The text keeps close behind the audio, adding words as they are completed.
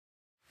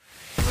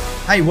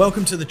Hey,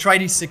 welcome to the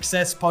Tradie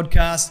Success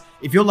Podcast.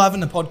 If you're loving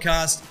the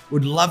podcast,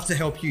 would love to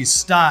help you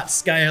start,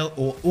 scale,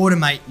 or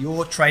automate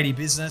your tradie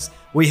business.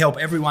 We help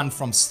everyone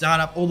from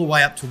startup all the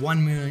way up to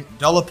 $1 million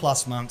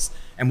plus months,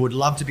 and would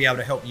love to be able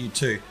to help you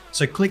too.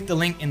 So click the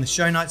link in the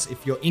show notes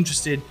if you're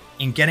interested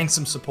in getting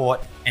some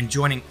support and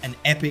joining an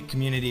epic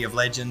community of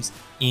legends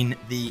in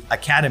the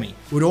Academy.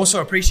 We'd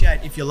also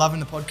appreciate if you're loving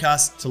the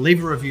podcast to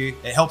leave a review.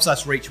 It helps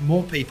us reach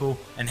more people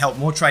and help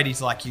more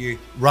tradies like you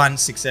run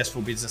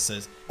successful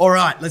businesses. All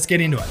right, let's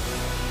get into it.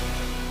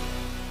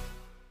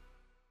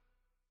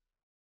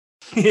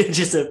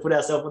 Just to put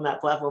ourselves on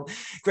that platform.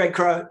 Greg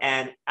Crow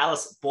and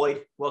Alice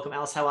Boyd. Welcome,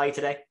 Alice. How are you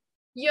today?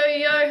 Yo,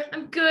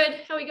 I'm good.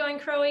 How are we going,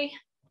 Crowy?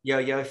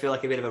 Yo, feel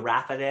like a bit of a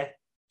rapper there.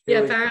 Yeah,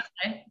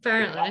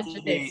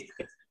 apparently.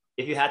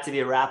 If you had to be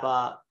a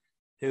rapper,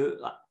 who,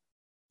 like,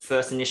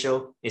 first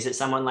initial, is it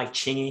someone like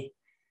Chingy?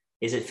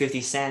 Is it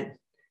 50 Cent?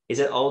 Is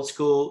it old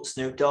school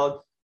Snoop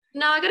Dogg?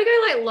 No, I gotta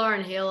go like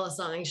Lauryn Hill or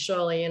something,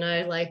 surely,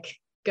 like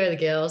go the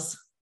girls.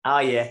 Oh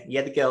yeah,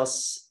 the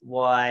girls.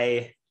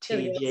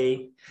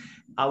 YTG.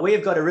 We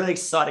have got a really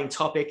exciting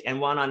topic, and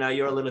one I know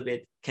you're a little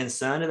bit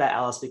concerned about,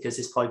 Alice, because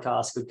this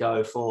podcast could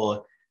go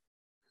for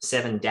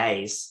 7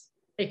 days.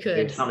 It could.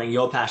 It's something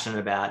you're passionate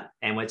about,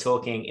 and we're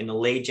talking in the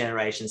lead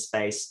generation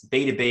space,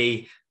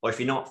 B2B, or if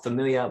you're not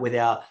familiar with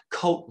our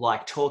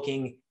cult-like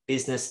talking,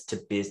 business to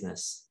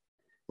business.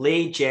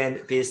 Lead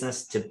gen,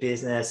 business to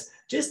business.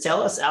 Just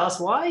tell us, Alice,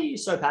 why are you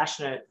so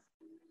passionate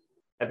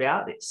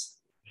about this?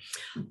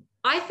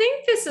 I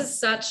think this is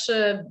such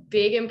a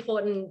big,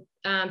 important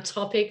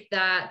topic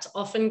that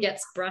often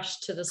gets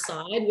brushed to the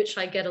side, which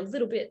I get a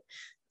little bit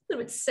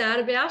sad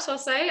about, I'll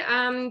say,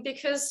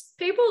 because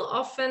people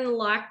often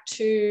like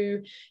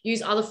to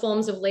use other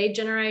forms of lead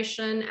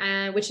generation,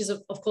 which is,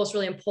 of course,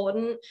 really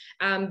important,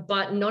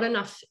 but not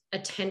enough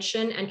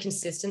attention and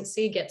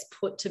consistency gets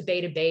put to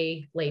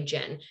B2B lead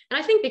gen. And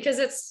I think because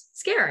it's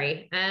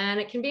scary and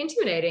it can be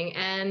intimidating,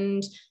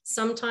 and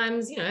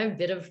sometimes, a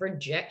bit of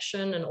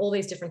rejection and all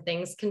these different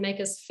things can make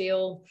us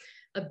feel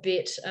a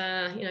bit,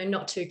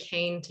 not too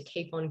keen to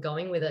keep on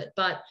going with it.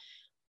 But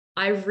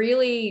I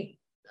really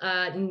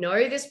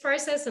know this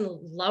process and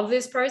love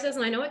this process,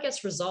 and I know it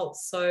gets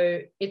results.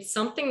 So it's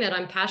something that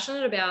I'm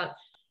passionate about,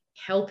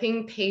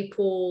 helping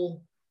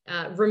people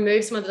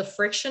remove some of the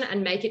friction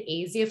and make it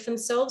easier for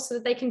themselves so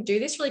that they can do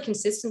this really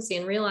consistency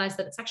and realize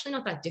that it's actually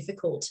not that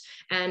difficult,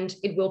 and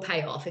it will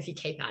pay off if you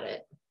keep at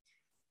it.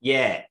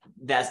 Yeah,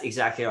 that's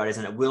exactly right,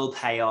 isn't it? It will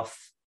pay off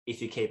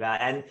if you keep at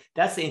it. And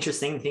that's the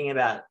interesting thing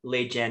about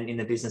lead gen in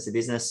the business to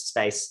business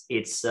space.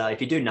 It's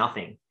if you do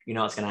nothing, you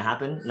know what's going to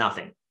happen?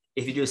 Nothing.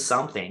 If you do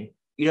something,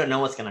 you don't know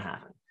what's going to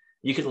happen.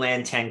 You could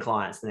land 10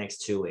 clients the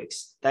next 2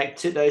 weeks.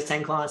 Those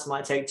 10 clients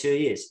might take 2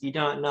 years. You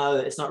don't know.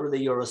 It's not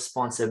really your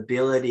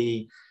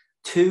responsibility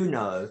to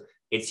know.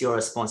 It's your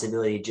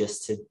responsibility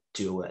just to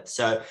do it.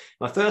 So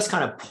my first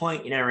kind of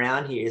point in and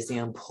around here is the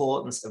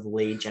importance of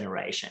lead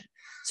generation.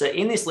 So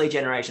in this lead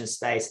generation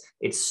space,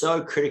 it's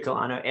so critical.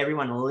 I know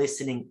everyone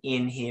listening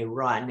in here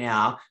right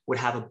now would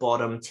have a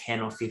bottom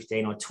 10 or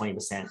 15 or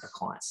 20% of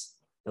clients.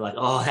 They're like,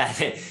 oh,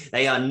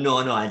 they are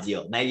not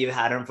ideal. Maybe you've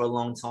had them for a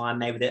long time.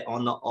 Maybe they're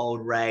on the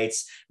old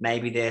rates.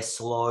 Maybe they're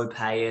slow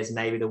payers.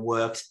 Maybe the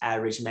work's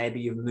average. Maybe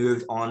you've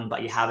moved on,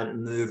 but you haven't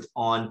moved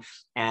on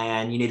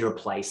and you need to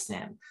replace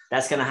them.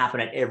 That's going to happen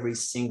at every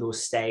single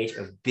stage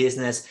of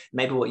business.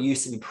 Maybe what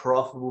used to be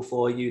profitable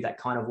for you, that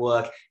kind of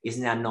work, is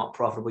now not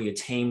profitable. Your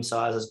team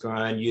size has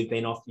grown. You've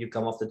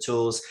come off the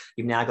tools.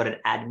 You've now got an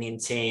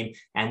admin team.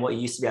 And what you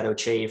used to be able to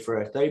achieve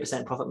for a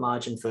 30% profit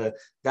margin for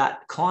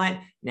that client,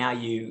 now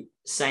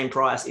same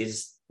price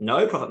is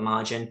no profit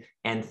margin,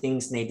 and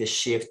things need to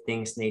shift,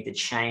 things need to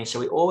change. So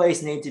we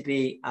always need to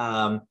be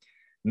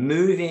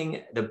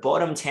moving the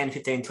bottom 10,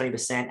 15,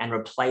 20% and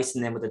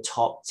replacing them with the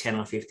top 10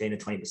 or 15 or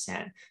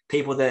 20%.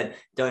 People that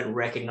don't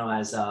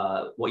recognize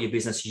what your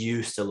business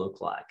used to look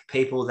like.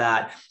 People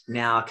that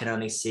now can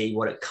only see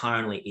what it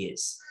currently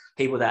is.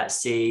 People that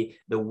see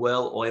the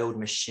well-oiled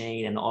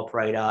machine and the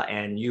operator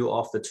and you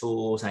off the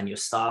tools and your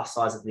staff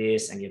size of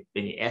this and your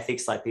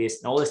ethics like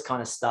this and all this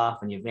kind of stuff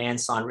and your van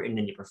sign written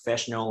and your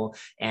professional.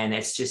 And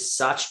it's just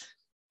such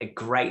a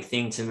great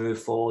thing to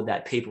move forward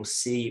that people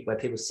see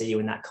you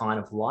in that kind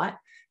of light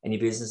and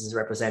your business is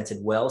represented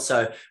well.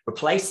 So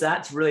replace that.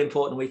 It's really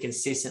important we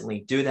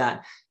consistently do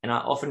that. And I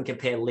often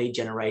compare lead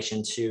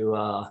generation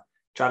to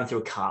driving through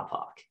a car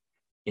park.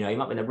 You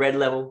might be in the red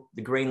level,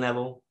 the green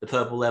level, the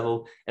purple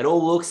level. It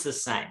all looks the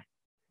same.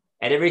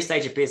 At every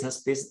stage of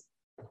business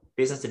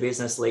to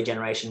business lead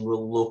generation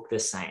will look the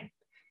same.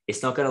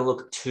 It's not going to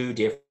look too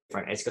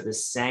different. It's got the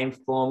same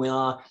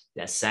formula,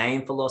 the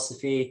same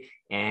philosophy.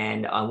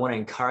 And I want to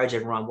encourage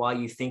everyone, while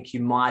you think you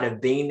might have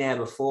been there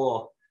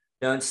before,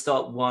 don't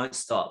stop, won't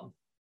stop,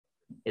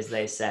 as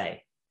they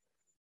say,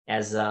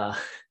 as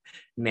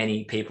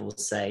many people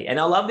say. And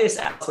I love this.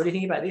 What do you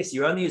think about this?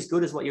 You're only as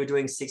good as what you were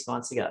doing 6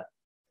 months ago.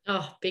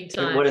 Oh, big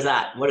time. What does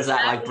that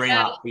like bring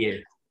up for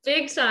you?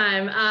 Big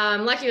time.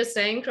 Like you were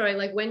saying, Croy,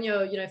 like when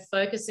you're,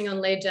 focusing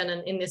on lead gen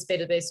and in this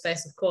B2B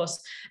space, of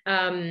course,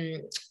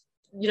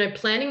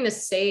 planting the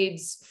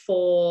seeds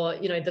for,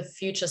 the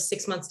future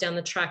 6 months down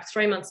the track,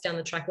 3 months down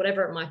the track,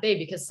 whatever it might be,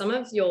 because some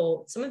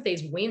of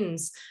these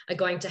wins are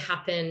going to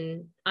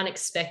happen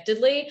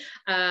unexpectedly.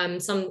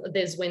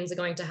 There's wins are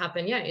going to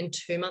happen, in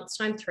 2 months'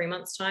 time, 3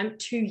 months' time,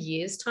 2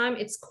 years' time.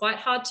 It's quite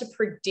hard to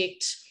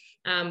predict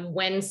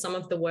when some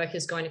of the work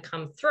is going to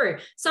come through.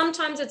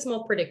 Sometimes it's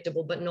more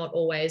predictable, but not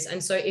always.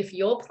 And so if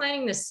you're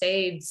planting the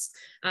seeds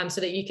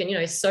so that you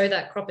can, sow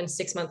that crop in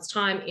 6 months'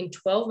 time, in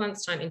 12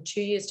 months' time, in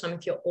 2 years' time,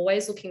 if you're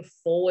always looking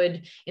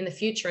forward in the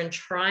future and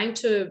trying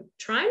to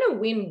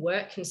win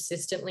work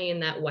consistently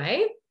in that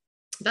way,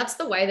 that's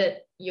the way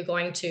that you're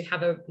going to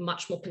have a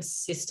much more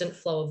consistent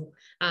flow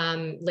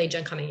of lead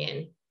gen coming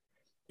in.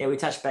 Yeah, we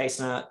touched base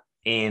on it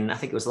in, I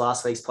think it was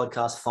last week's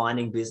podcast,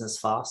 Finding Business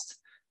Fast,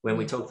 when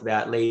we talked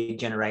about lead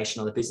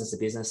generation, or the business to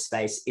business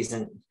space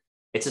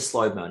it's a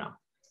slow burner.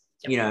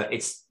 Yep.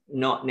 It's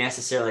not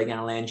necessarily going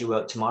to land you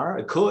work tomorrow.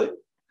 It could,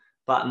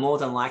 but more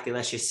than likely,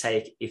 let's just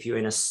say if you're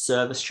in a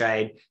service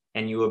trade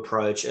and you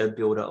approach a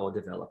builder or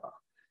developer,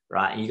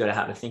 right? And you got to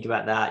have to think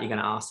about that. You're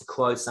going to ask to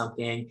quote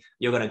something.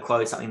 You're going to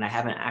quote something they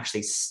haven't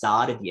actually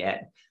started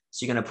yet.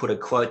 So you're going to put a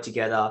quote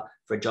together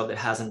for a job that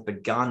hasn't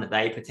begun, that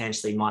they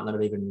potentially might not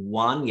have even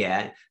won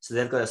yet. So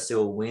they've got to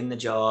still win the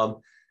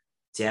job,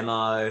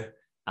 demo,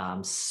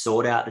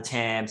 sort out the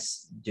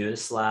temps, do the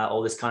slab,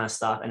 all this kind of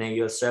stuff. And then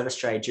your service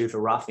trade due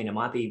for roughing, it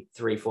might be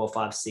 3, 4,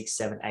 5, 6,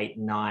 7, 8,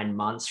 9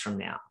 months from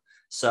now.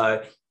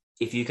 So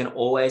if you can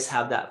always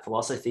have that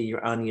philosophy,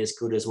 you're only as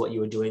good as what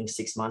you were doing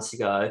 6 months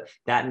ago,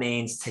 that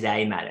means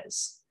today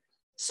matters.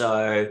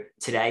 So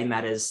today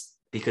matters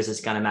because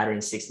it's going to matter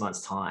in 6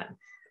 months' time.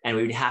 And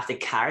we would have to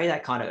carry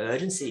that kind of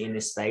urgency in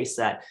this space,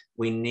 that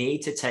we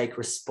need to take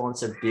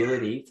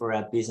responsibility for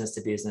our business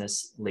to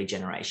business lead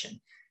generation.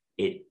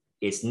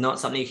 It's not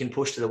something you can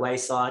push to the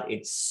wayside.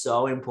 It's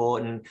so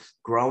important.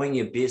 Growing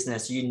your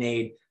business, you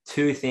need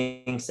 2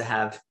 things to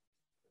have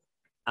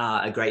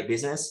a great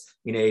business.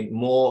 You need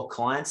more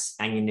clients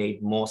and you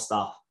need more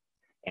staff.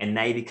 And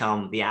they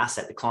become the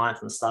asset. The client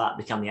from the start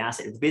become the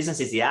asset. If the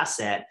business is the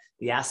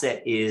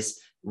asset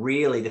is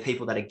really the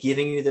people that are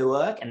giving you the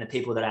work and the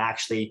people that are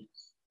actually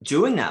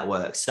doing that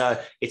work.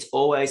 So it's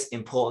always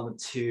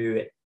important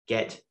to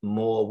get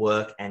more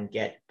work and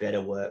get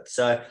better work.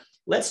 So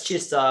let's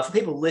just, for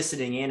people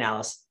listening in,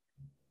 Alice,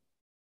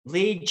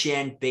 lead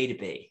gen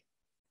B2B,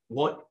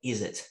 what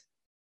is it?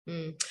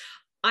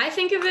 I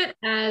think of it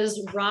as,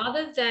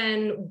 rather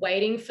than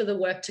waiting for the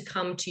work to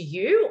come to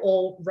you,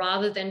 or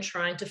rather than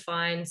trying to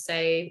find,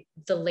 say,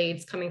 the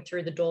leads coming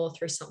through the door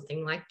through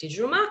something like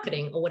digital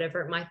marketing or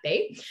whatever it might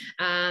be,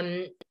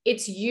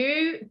 it's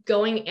you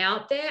going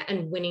out there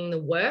and winning the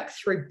work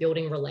through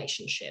building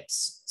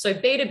relationships. So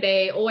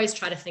B2B, always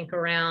try to think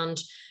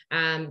around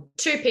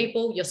 2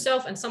 people,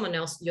 yourself and someone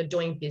else, you're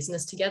doing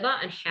business together,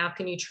 and how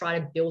can you try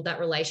to build that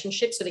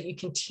relationship so that you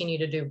continue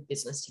to do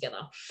business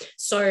together.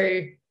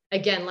 So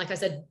again, like I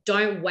said,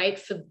 don't wait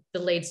for the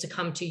leads to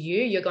come to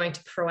you. You're going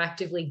to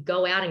proactively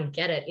go out and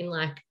get it in,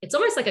 it's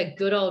almost like a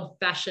good old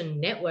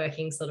fashioned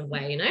networking sort of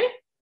way,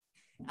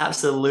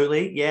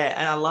 Absolutely. Yeah.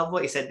 And I love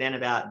what you said then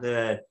about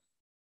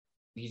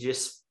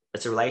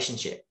it's a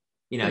relationship,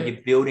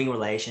 you're building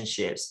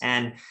relationships,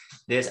 and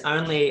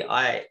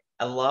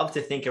I love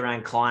to think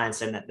around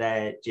clients, and that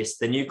they're just,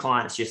 the new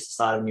clients just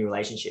start a new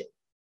relationship.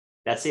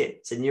 That's it.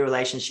 It's a new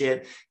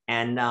relationship.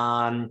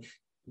 And,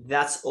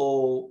 that's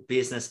all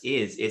business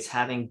is. It's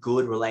having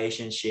good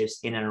relationships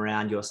in and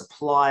around your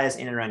suppliers,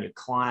 in and around your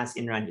clients,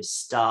 in and around your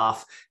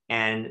staff.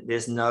 And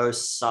there's no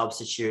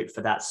substitute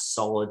for that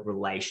solid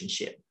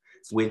relationship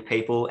with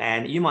people.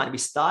 And you might be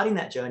starting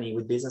that journey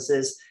with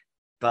businesses,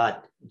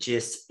 but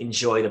just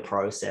enjoy the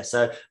process.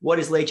 So what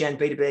is lead gen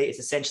B2B? It's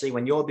essentially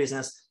when your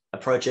business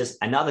approaches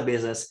another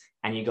business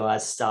and you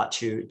guys start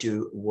to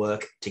do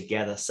work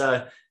together.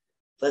 So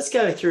let's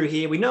go through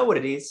here. We know what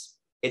it is.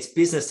 It's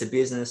business to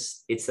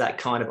business. It's that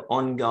kind of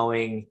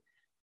ongoing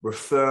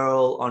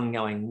referral,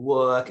 ongoing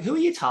work. Who are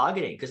you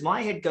targeting? Because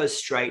my head goes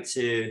straight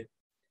to,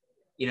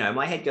 I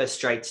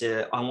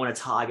want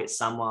to target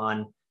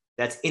someone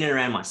that's in and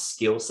around my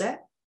skill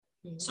set.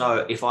 Mm-hmm.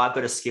 So if I've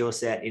got a skill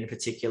set in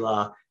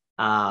particular,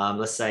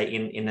 let's say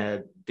in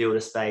a builder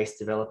space,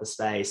 developer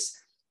space,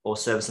 or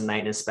service and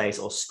maintenance space,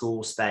 or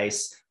school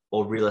space,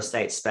 or real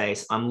estate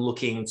space, I'm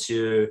looking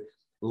to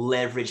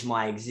leverage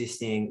my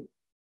existing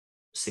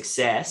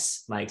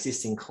success, my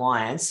existing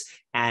clients,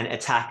 and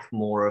attack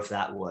more of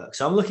that work.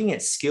 So I'm looking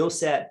at skill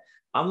set.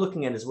 I'm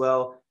looking at as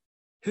well,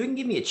 who can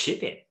give me a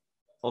chip in,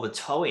 or the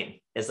toe in,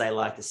 as they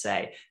like to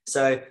say.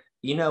 So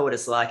you know what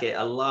it's like.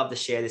 I love to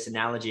share this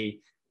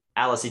analogy.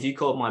 Alice, if you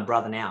called my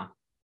brother now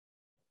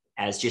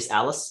as just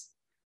Alice,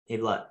 he'd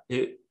be like,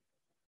 who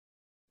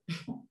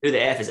the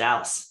F is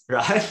Alice,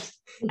 right?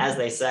 As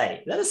they say.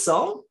 Is that a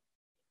song?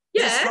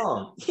 Yeah. It's a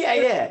song.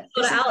 Yeah.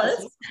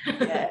 Alice.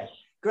 Yeah.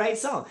 Great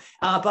song.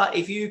 But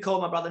if you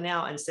called my brother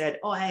now and said,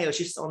 oh, hey, I was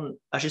just on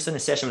a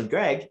session with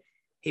Greg,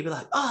 he'd be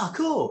like, oh,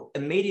 cool.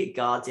 Immediate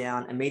guard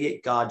down,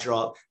 immediate guard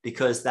drop,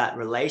 because that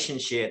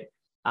relationship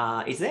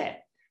is there.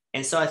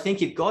 And so I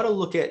think you've got to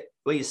look at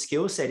where your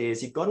skill set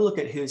is, you've got to look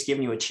at who's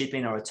giving you a chip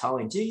in or a toe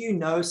in. Do you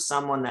know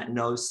someone that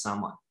knows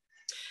someone?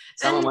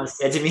 Someone once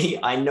said to me,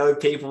 I know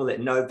people that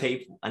know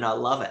people, and I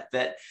love it.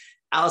 But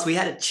Alice, we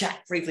had a chat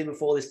briefly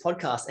before this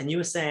podcast, and you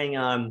were saying,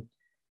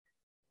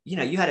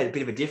 you had a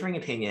bit of a differing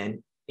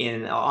opinion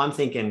I'm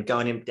thinking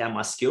going down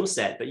my skill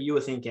set, but you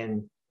were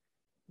thinking,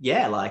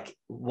 yeah, like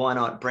why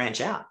not branch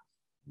out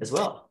as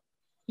well?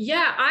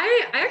 Yeah,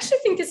 I actually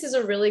think this is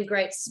a really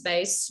great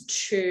space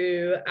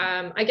to,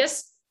 I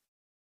guess,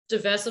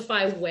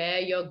 diversify where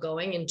you're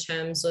going in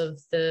terms of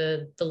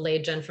the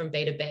lead gen from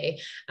B2B.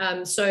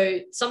 So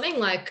something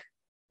like,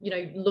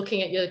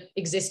 looking at your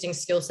existing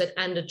skill set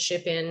and a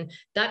chip in,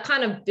 that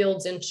kind of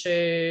plays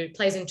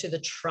into the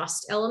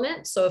trust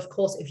element. So of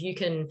course, if you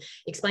can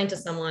explain to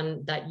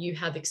someone that you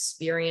have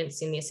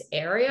experience in this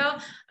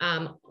area,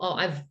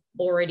 I've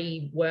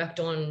already worked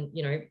on,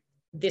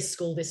 this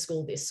school,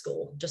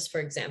 just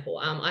for example.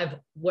 I've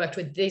worked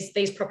with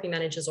these property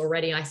managers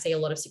already. I see a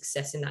lot of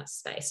success in that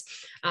space.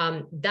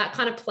 That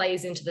kind of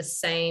plays into the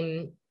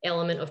same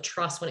element of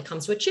trust when it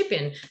comes to a chip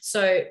in.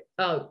 So,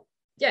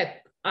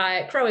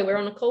 Crowe, we're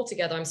on a call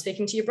together. I'm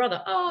speaking to your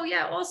brother. Oh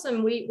yeah,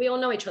 awesome. We all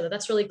know each other.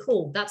 That's really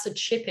cool. That's a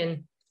chip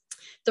in.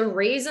 The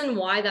reason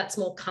why that's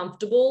more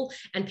comfortable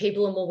and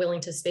people are more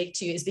willing to speak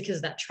to you is because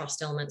of that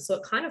trust element. So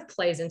it kind of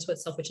plays into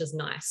itself, which is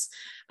nice.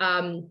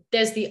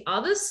 There's the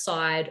other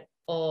side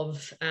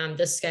of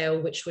the scale,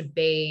 which would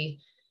be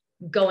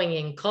going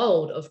in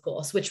cold, of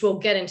course, which we'll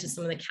get into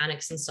some of the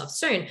mechanics and stuff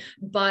soon.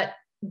 But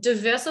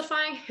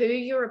diversifying who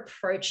you're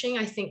approaching,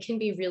 I think, can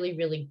be really,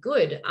 really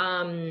good.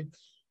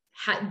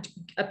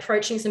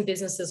 Approaching some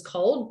businesses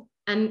cold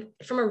and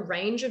from a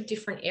range of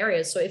different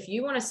areas. So if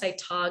you want to say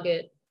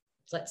target,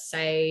 let's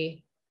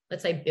say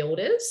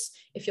builders,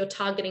 if you're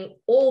targeting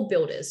all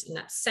builders in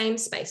that same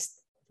space,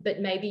 but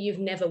maybe you've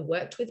never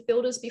worked with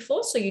builders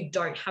before, so you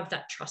don't have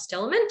that trust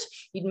element,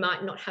 you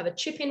might not have a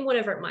chip in,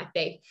 whatever it might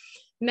be.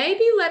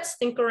 Maybe let's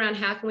think around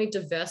how can we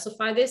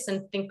diversify this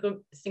and think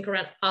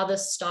around other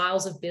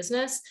styles of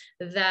business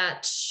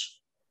that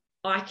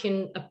I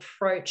can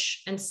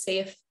approach and see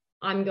if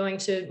I'm going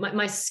to,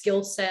 my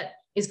skill set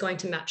is going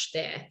to match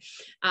there.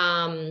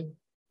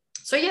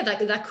 So yeah,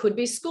 that could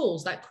be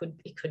schools,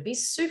 it could be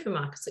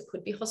supermarkets, it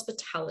could be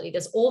hospitality.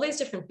 There's all these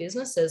different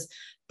businesses,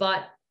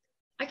 but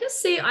I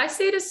see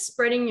it as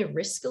spreading your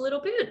risk a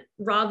little bit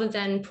rather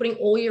than putting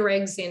all your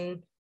eggs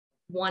in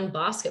one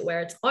basket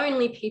where it's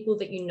only people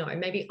that you know,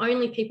 maybe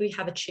only people you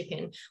have a chip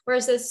in.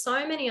 Whereas there's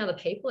so many other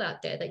people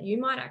out there that you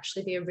might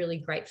actually be a really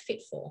great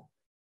fit for.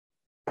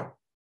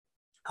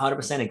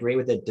 100% agree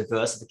with the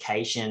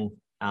diversification.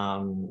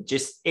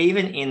 Just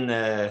even in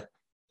the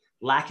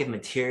lack of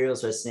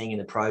materials we're seeing in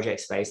the project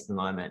space at the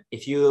moment,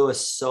 if you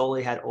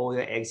solely had all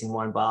your eggs in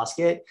one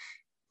basket,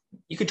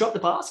 you could drop the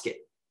basket,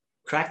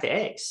 crack the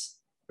eggs.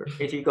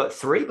 If you've got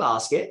 3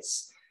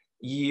 baskets,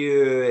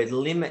 you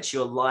limit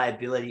your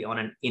liability on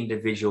an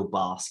individual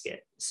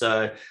basket.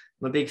 So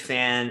I'm a big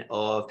fan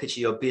of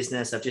Picture Your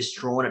Business. I've just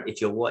drawn it. If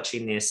you're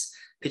watching this,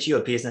 picture your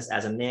business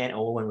as a man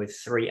or woman with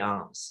 3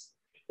 arms.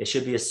 There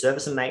should be a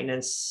service and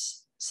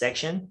maintenance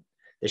section.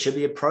 There should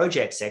be a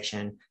project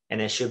section,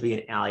 and there should be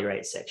an hourly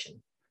rate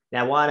section.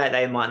 Now,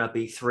 they might not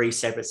be 3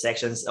 separate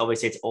sections.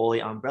 Obviously, it's all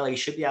the umbrella. You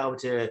should be able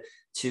to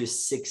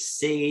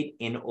succeed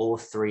in all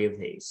 3 of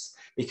these,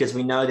 because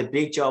we know the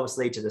big jobs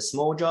lead to the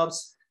small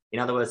jobs. In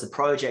other words, the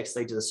projects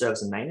lead to the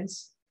service and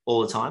maintenance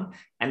all the time,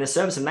 and the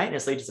service and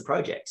maintenance lead to the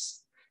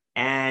projects.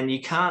 And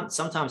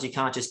sometimes you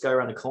can't just go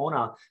around the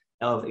corner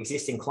of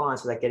existing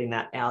clients without getting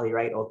that hourly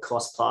rate or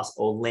cost plus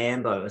or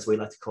Lambo, as we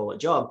like to call it,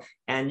 job.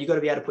 And you've got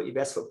to be able to put your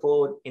best foot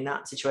forward in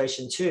that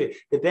situation too.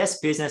 The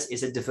best business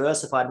is a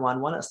diversified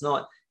one that's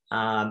not,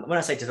 when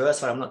I say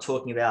diversified, I'm not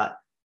talking about,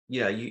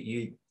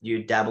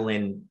 you dabble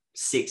in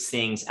 6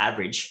 things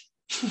average,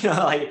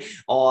 like,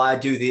 oh, I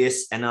do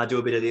this and I do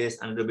a bit of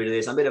this and I do a bit of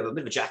this. I'm a bit of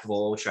a jack of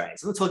all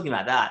trades. I'm not talking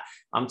about that.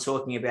 I'm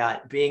talking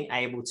about being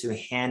able to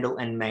handle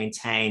and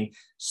maintain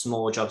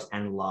small jobs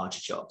and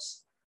large jobs.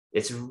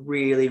 It's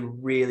really,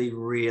 really,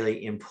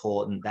 really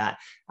important that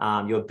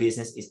your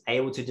business is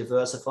able to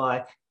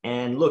diversify.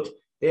 And look,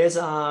 there's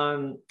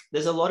a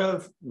lot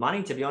of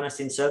money, to be honest,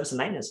 in service and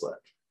maintenance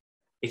work.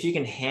 If you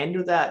can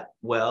handle that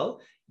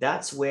well,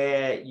 that's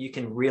where you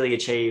can really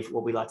achieve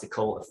what we like to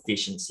call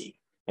efficiency.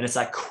 And it's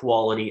like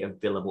quality of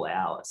billable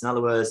hours. In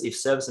other words, if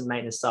service and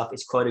maintenance stuff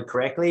is quoted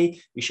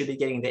correctly, you should be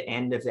getting the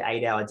end of the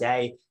 8-hour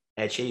day,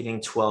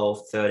 achieving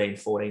 12, 13,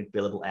 14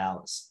 billable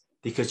hours,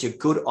 because your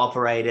good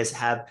operators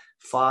have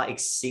far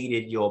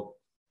exceeded your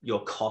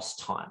cost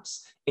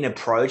times. In a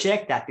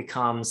project, that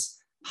becomes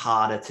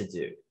harder to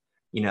do.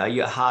 In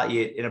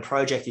a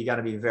project, you're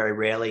going to be very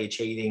rarely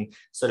achieving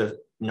sort of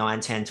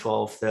 9, 10,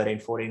 12, 13,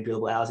 14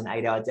 billable hours in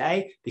an 8-hour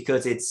day,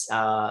 because it's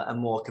a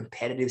more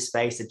competitive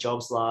space. The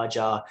job's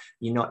larger.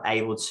 You've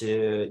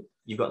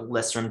got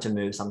less room to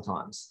move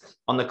sometimes.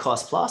 On the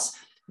cost plus,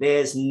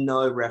 there's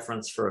no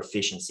reference for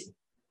efficiency.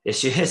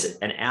 It's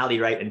just an hourly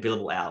rate and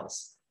billable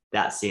hours.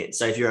 That's it.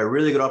 So if you're a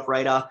really good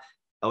operator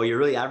or you're a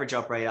really average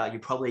operator, you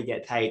probably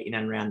get paid in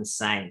and around the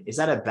same. Is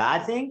that a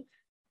bad thing?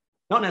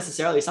 Not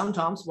necessarily.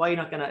 Sometimes why you're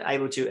not going to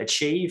able to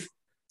achieve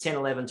 10,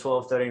 11,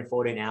 12, 13,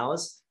 14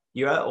 hours,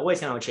 you're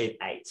always going to achieve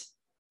 8.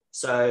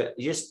 So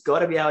you just got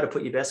to be able to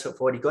put your best foot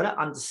forward. You've got to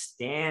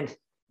understand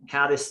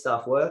how this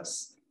stuff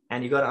works,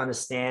 and you've got to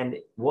understand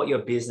what your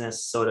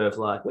business sort of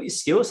like, what your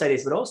skill set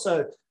is, but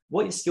also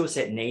what your skill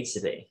set needs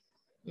to be.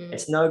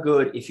 It's no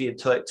good if you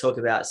talk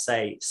about,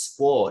 say,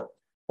 sport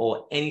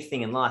or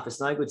anything in life.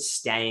 It's no good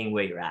staying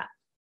where you're at,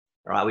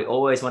 right? We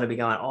always want to be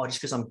going, oh, just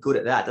because I'm good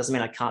at that doesn't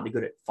mean I can't be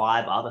good at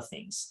 5 other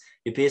things.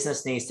 Your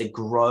business needs to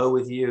grow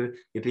with you.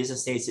 Your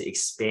business needs to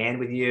expand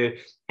with you.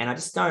 And I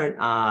just don't,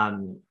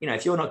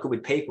 if you're not good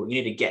with people,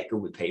 you need to get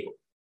good with people.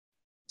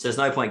 So there's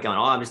no point going,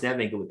 oh, I'm just never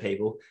been good with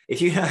people.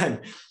 If you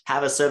don't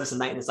have a service and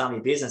maintenance arm in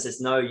your business,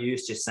 it's no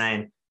use just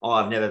saying, oh,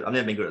 I've never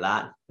been good at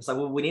that. It's like,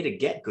 well, we need to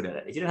get good at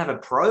it. If you don't have a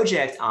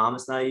project arm,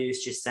 it's no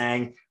use just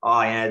saying,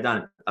 oh,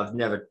 yeah, I've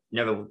never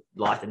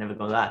liked it, never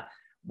gone to that.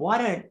 Why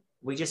don't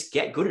we just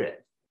get good at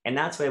it? And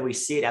that's where we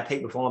see it, our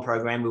Peak Performer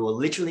program. We will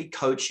literally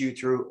coach you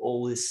through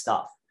all this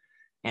stuff.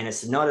 And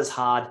it's not as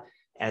hard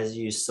as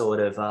you sort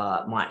of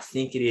might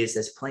think it is.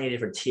 There's plenty of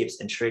different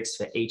tips and tricks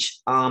for each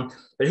arm.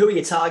 But who are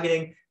you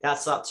targeting?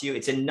 That's up to you.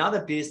 It's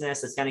another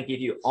business that's going to give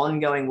you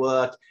ongoing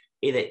work,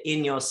 either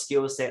in your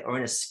skill set or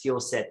in a skill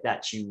set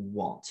that you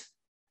want.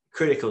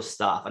 Critical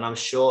stuff. And I'm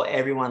sure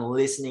everyone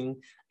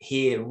listening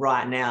here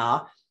right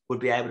now would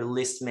be able to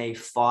list me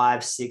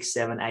 5, 6,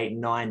 7, 8,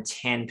 9,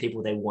 10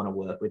 people they want to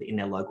work with in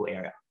their local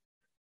area.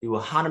 You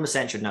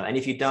 100% should know. And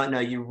if you don't know,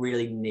 you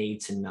really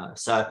need to know.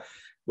 So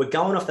we're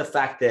going off the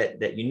fact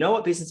that you know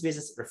what business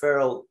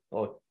referral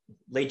or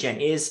lead gen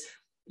is.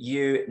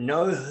 You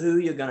know who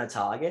you're going to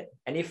target.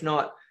 And if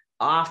not,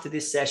 after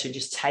this session,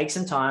 just take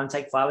some time,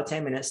 take 5 or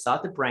 10 minutes,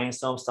 start to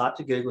brainstorm, start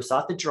to Google,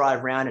 start to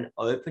drive around and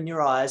open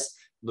your eyes.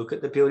 Look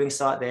at the building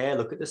site there,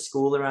 look at the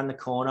school around the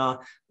corner,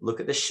 look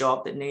at the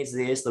shop that needs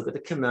this, look at the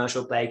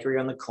commercial bakery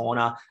on the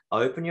corner.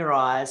 Open your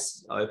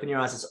eyes,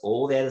 it's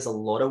all there. There's a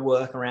lot of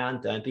work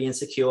around. Don't be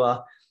insecure.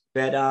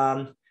 But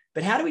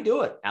how do we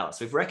do it, Alice?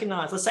 We've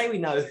recognized, let's say we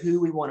know who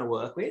we want to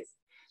work with.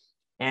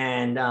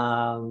 And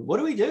what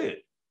do we do?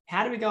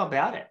 How do we go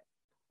about it?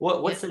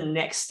 What's the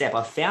next step?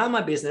 I found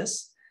my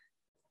business,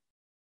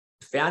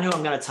 found who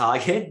I'm going to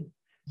target.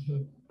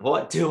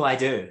 What do I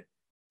do?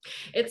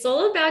 It's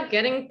all about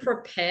getting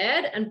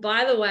prepared. And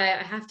by the way,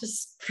 I have to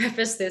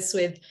preface this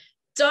with,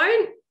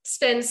 don't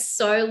spend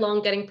so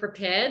long getting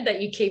prepared that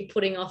you keep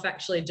putting off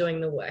actually doing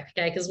the work,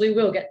 okay? Because we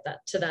will get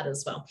to that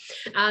as well.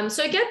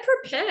 So get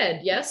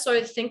prepared, yeah?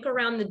 So think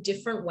around the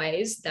different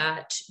ways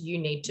that you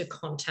need to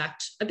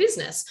contact a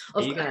business.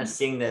 Are you going to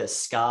sing the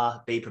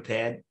Scar Be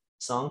Prepared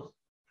song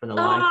from the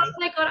Lion King? Oh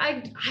my God,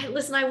 I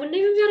listen, I wouldn't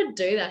even be able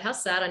to do that. How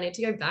sad. I need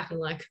to go back and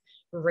like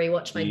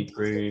rewatch my... Be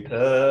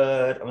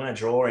prepared. I'm going to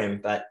draw him,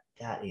 but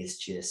that is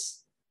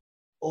just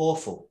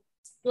awful.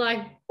 Like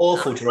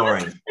awful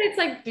drawing. It's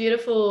like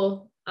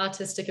beautiful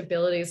artistic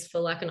abilities for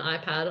like an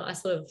iPad.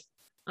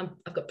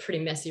 I've got pretty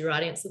messy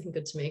writing. It's looking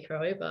good to me,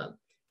 Crowy, but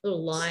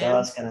little lion.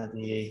 Star's going to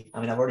be,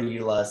 I've already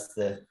utilized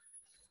the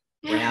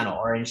brown or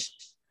orange.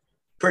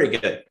 Pretty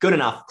good. Good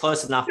enough.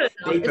 Close enough.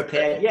 Be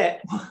prepared. Yeah.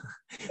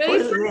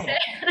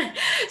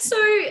 So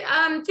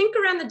think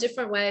around the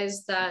different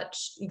ways that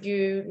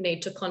you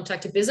need to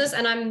contact a business.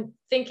 And I'm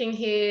thinking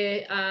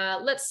here,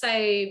 let's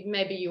say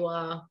maybe you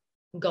are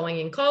going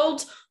in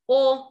cold,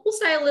 or we'll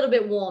say a little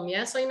bit warm.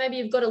 Yeah. So maybe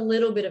you've got a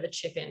little bit of a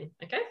chip in.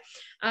 Okay.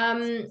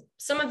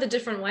 Some of the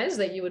different ways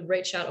that you would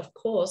reach out, of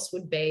course,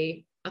 would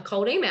be a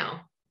cold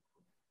email.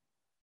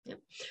 Yeah.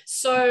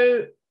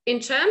 So in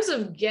terms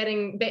of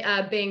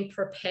being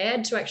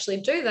prepared to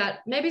actually do that,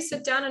 maybe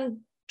sit down and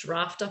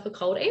draft up a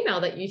cold email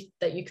that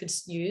you could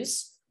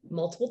use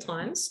multiple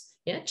times.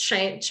 Yeah,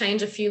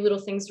 change a few little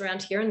things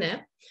around here and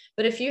there.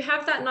 But if you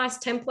have that nice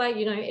template,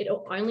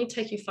 it'll only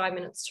take you 5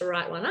 minutes to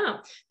write one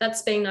up.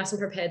 That's being nice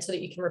and prepared so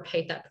that you can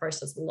repeat that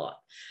process a lot.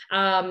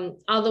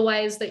 Other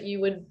ways that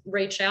you would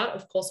reach out,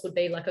 of course, would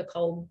be like a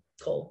cold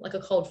call, like a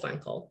cold phone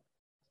call.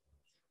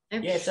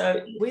 Yeah.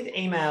 So with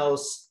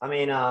emails,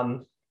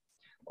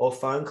 or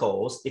phone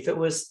calls, if it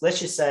was, let's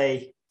just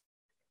say,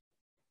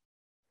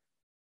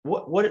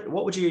 what would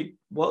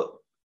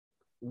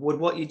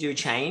what you do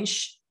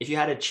change if you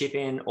had a chip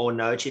in or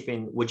no chip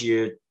in? Would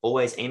you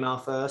always email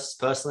first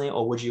personally,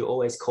 or would you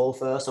always call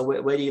first, or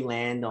where do you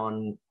land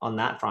on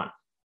that front?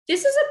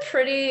 This is a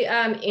pretty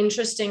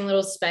interesting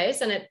little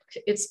space, and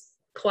it's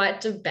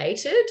quite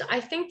debated. I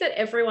think that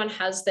everyone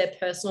has their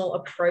personal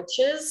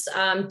approaches.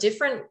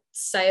 Different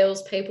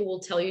salespeople will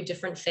tell you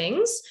different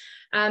things.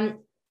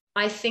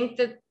 I think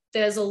that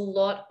there's a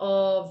lot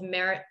of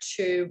merit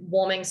to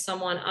warming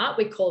someone up.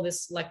 We call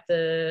this like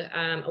the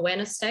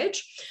awareness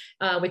stage.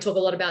 We talk a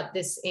lot about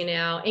this in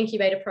our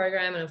incubator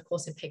program, and of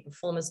course in Peak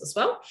Performers as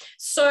well.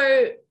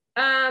 So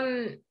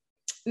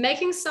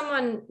making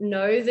someone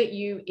know that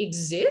you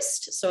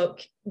exist, so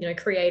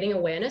creating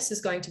awareness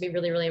is going to be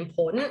really, really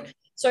important.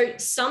 So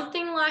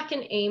something like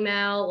an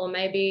email, or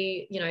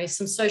maybe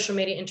some social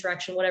media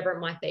interaction, whatever it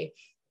might be.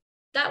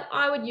 that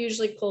I would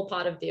usually call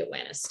part of the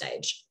awareness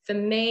stage. For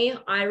me,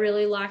 I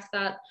really like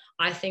that.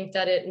 I think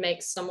that it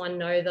makes someone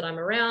know that I'm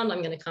around.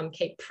 I'm going to come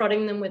keep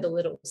prodding them with a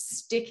little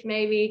stick,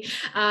 maybe.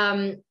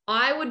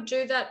 I would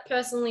do that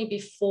personally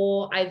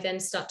before I then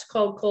start to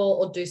cold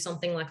call or do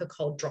something like a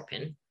cold drop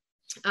in.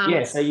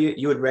 Yeah, so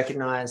you would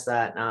recognize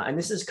that, and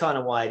this is kind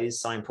of why it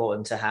is so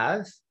important to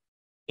have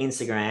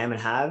Instagram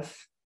and have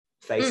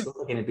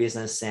Facebook in a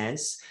business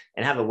sense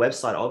and have a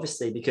website,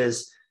 obviously,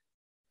 because,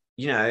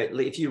 you know,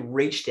 if you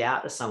reached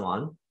out to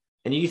someone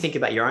and you think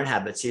about your own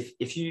habits,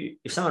 if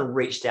someone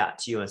reached out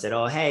to you and said,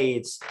 oh, hey,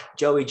 it's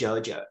Joey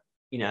Jojo,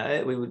 you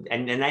know, we would,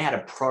 and they had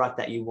a product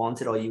that you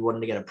wanted or you wanted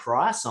to get a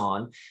price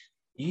on,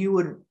 you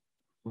would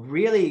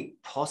really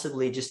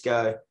possibly just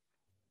go,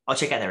 I'll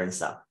check out their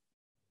Insta.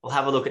 We'll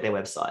have a look at their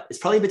website. It's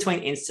probably between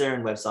Insta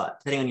and website,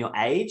 depending on your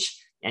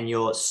age and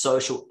your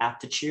social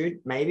aptitude,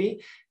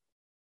 maybe.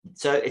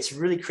 So it's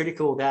really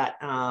critical that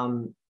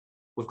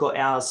we've got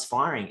ours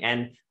firing.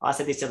 And I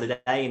said this the other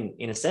day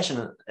in a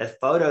session, a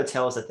photo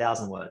tells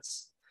 1,000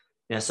 words.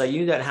 You know, so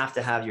you don't have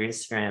to have your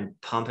Instagram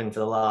pumping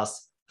for the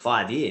last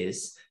 5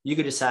 years. You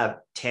could just have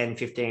 10,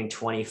 15,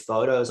 20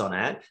 photos on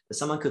it that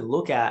someone could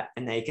look at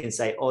and they can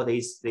say, oh,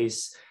 these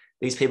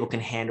people can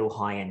handle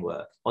high-end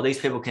work, or these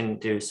people can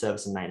do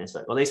service and maintenance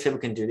work, or these people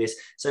can do this.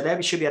 So they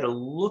should be able to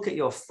look at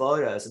your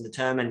photos and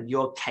determine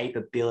your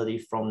capability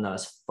from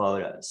those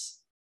photos.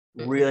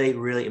 Really,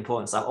 really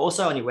important stuff.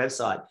 Also on your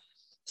website,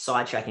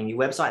 sidetracking, your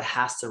website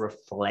has to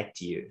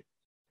reflect you.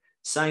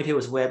 So many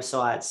people's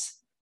websites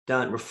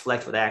don't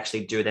reflect what they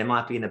actually do. They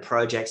might be in the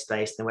project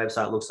space and the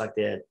website looks like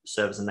they're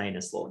service and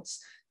maintenance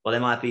lords, or they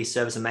might be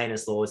service and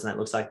maintenance lords and it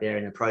looks like they're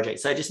in a project.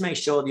 So just make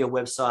sure that your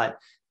website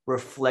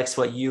reflects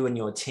what you and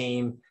your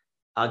team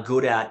are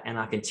good at and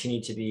are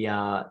continue to be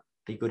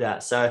good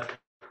at. So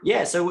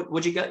yeah, so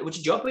would you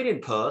job it in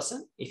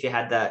person if you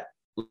had that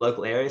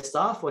local area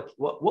staff?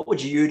 What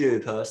would you do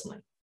personally?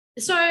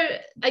 So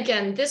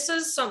again, this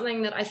is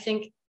something that I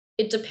think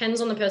it depends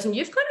on the person.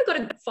 You've kind of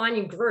got to find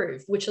your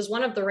groove, which is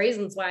one of the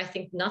reasons why I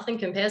think nothing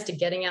compares to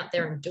getting out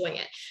there and doing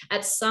it.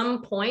 At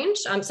some point,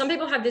 some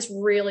people have this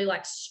really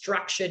like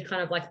structured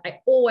kind of like, I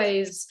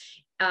always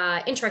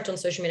interact on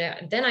social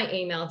media, then I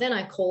email, then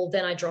I call,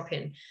 then I drop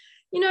in.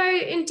 You know,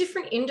 in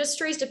different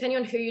industries, depending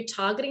on who you're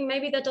targeting,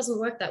 maybe that doesn't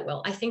work that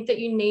well. I think that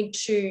you need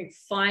to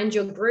find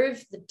your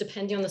groove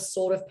depending on the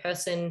sort of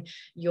person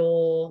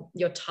you're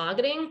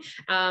targeting.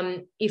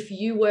 If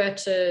you were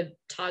to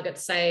target,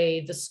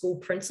 say, the school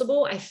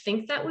principal, I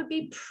think that would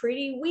be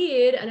pretty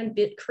weird and a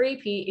bit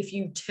creepy if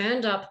you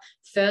turned up,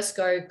 first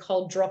go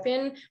cold drop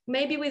in,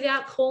 maybe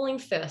without calling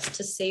first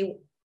to see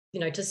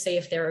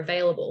if they're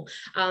available.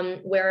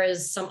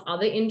 Whereas some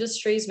other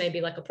industries, maybe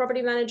like a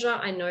property manager,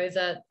 I know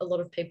that a lot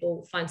of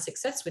people find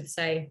success with,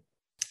 say,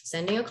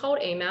 sending a cold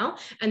email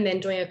and then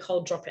doing a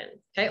cold drop-in,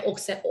 okay?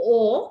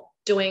 Or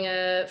doing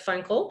a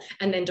phone call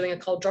and then doing a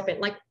cold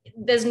drop-in. Like,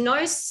 there's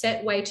no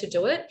set way to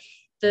do it.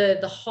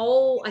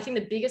 I think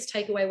the biggest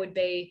takeaway would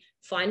be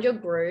find your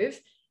groove,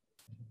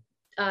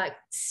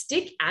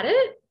 stick at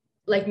it,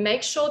 like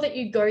make sure that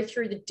you go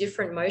through the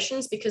different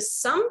motions, because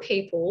some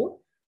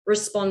people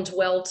respond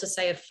well to,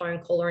 say, a phone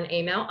call or an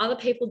email. Other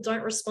people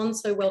don't respond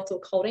so well to a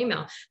cold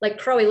email. Like,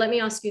 Crowe, let me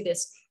ask you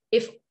this.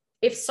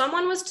 If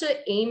someone was to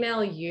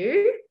email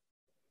you,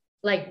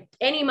 like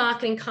any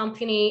marketing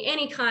company,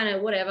 any kind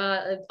of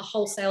whatever, a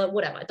wholesaler,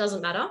 whatever, it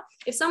doesn't matter.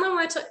 If someone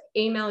were to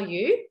email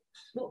you,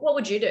 what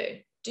would you do?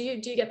 Do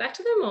you get back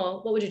to them,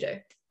 or what would you do?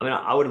 I mean,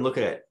 I wouldn't look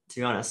at it, to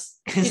be honest.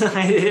 I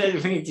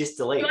just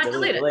delete.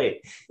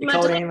 The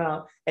cold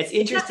email. It's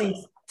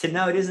interesting to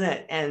note, isn't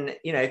it? And,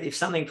 you know, if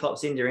something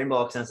pops into your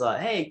inbox and it's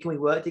like, hey, can we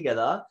work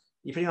together?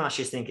 You pretty much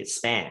just think it's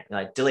spam,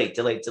 like delete.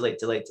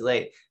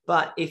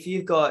 But if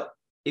you've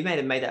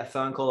made that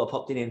phone call or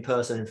popped in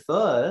person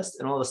first,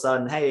 and all of a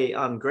sudden, hey,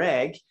 I'm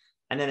Greg,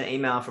 and then an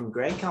email from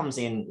Greg comes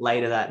in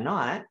later that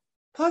night,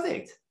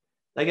 perfect.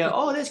 They go,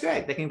 oh, there's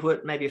Greg. They can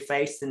put maybe a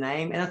face to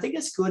name. And I think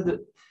it's good to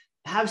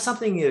have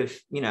something of,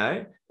 you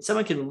know,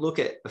 someone can look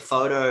at a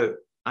photo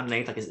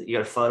underneath, like you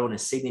got a photo and a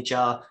signature,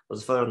 or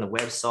there's a photo on the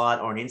website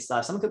or on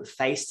Insta. Someone could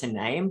face to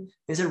name.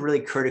 There's a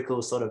really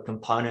critical sort of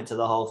component to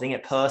the whole thing.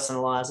 It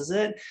personalizes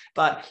it.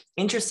 But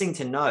interesting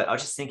to note, I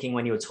was just thinking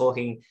when you were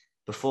talking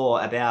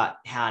before about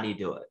how do you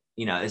do it?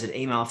 You know, is it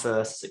email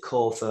first? Is it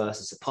call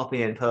first? Is it pop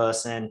in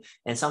person?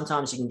 And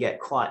sometimes you can get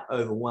quite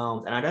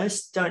overwhelmed. And I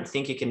don't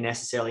think you can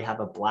necessarily have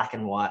a black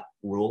and white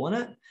rule in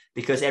it,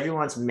 because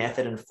everyone's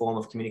method and form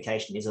of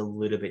communication is a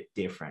little bit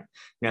different.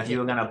 You know, if you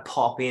were going to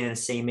pop in and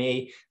see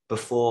me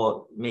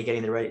before me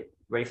getting ready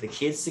for the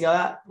kids to go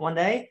out one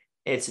day,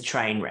 it's a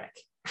train wreck,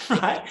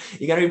 right?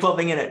 You're going to be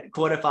popping in at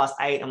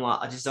 8:15. I'm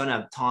like, I just don't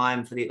have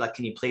time for the, like,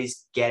 can you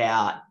please get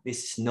out?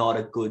 This is not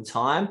a good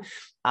time.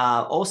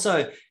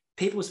 Also,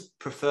 people's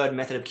preferred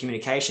method of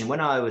communication. When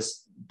I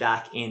was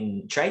back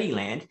in tradie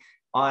land,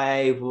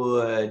 I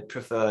would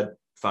prefer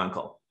phone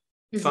call.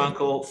 Phone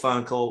call,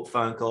 phone call,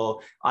 phone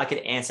call. I could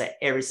answer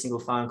every single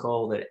phone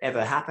call that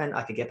ever happened.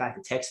 I could get back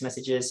to text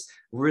messages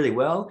really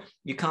well.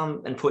 You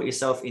come and put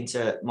yourself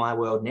into my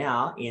world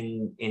now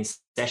in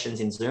sessions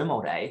in Zoom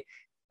all day.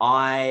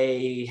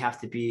 I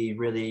have to be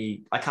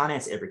really, I can't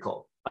answer every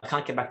call. I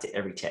can't get back to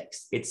every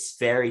text. It's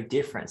very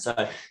different.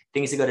 So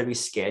things have got to be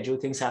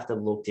scheduled. Things have to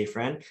look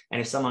different.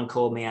 And if someone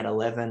called me at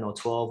 11 or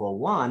 12 or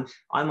 1,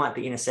 I might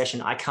be in a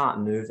session. I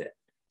can't move it.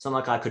 It's not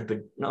like I could be,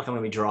 not like I'm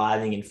going to be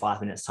driving in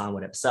 5 minutes time,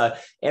 whatever. So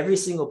every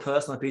single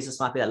personal business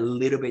might be a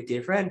little bit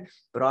different,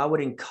 but I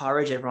would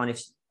encourage everyone,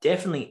 if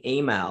definitely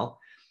email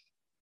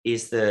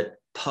is the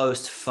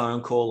post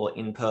phone call or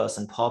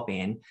in-person pop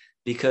in,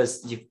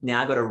 because you've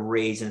now got a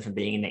reason for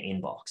being in the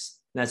inbox.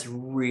 And that's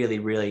really,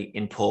 really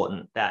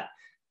important that,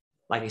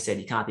 like I said,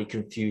 you can't be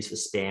confused for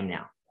spam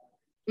now.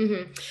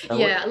 So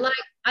yeah, like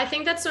I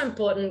think that's so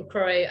important,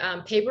 Croy.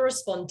 People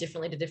respond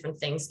differently to different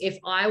things. If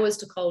I was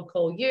to cold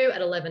call you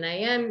at 11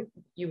 a.m.,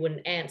 you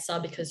wouldn't answer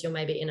because you're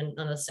maybe in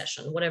another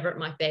session, whatever it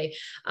might be.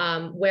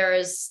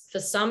 Whereas for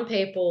some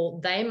people,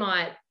 they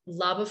might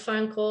love a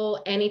phone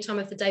call any time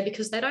of the day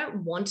because they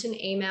don't want an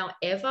email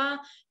ever.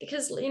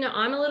 Because, you know,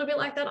 I'm a little bit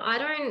like that.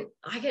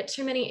 I get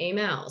too many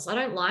emails. I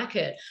don't like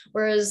it.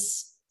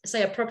 Whereas,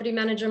 say, a property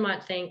manager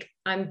might think,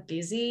 I'm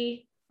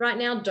busy right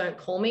now, don't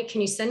call me.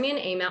 Can you send me an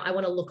email? I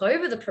want to look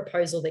over the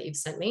proposal that you've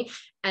sent me,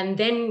 and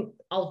then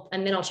I'll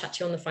chat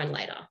to you on the phone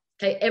later.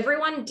 Okay.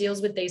 Everyone deals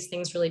with these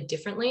things really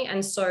differently.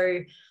 And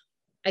so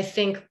I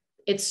think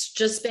it's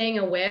just being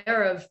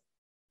aware of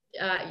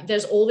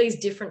there's all these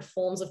different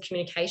forms of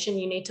communication.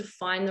 You need to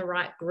find the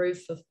right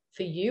groove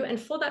for you and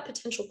for that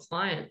potential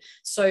client.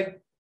 So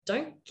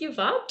don't give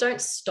up,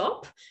 don't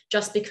stop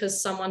just because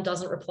someone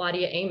doesn't reply to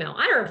your email.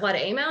 I don't reply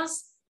to emails.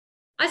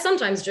 I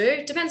sometimes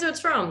do. Depends who it's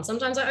from.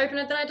 Sometimes I open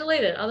it, then I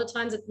delete it. Other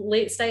times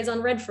it stays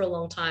unread for a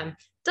long time.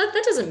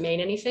 That doesn't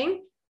mean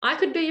anything. I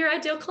could be your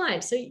ideal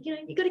client. So, you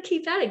know, you got to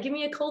keep at it. Give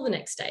me a call the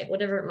next day,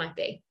 whatever it might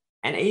be.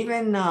 And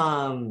even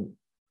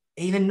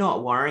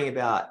not worrying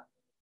about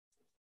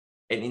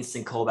an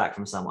instant callback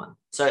from someone.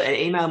 So an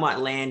email might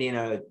land in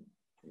a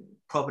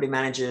property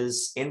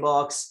manager's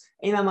inbox.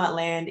 Email might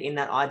land in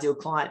that ideal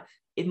client.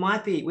 It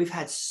might be, we've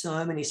had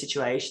so many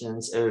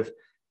situations of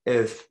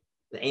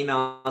the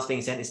emails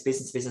being sent, this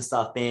business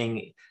stuff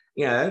being,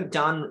 you know,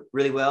 done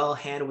really well,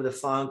 handled with a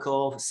phone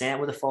call,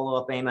 sent with a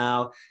follow-up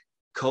email,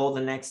 call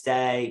the next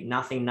day,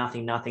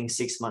 nothing.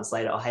 6 months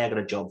later, oh, hey, I got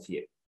a job for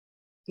you.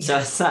 So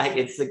it's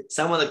like,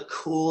 some of the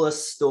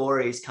coolest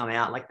stories come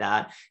out like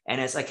that.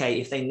 And it's okay,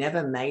 if they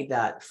never made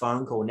that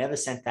phone call, never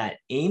sent that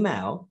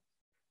email,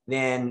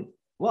 then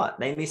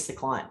what? They missed the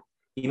client.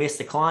 You miss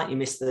the client, you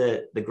miss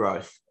the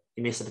growth,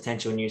 you miss the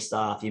potential new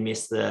staff, you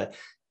miss the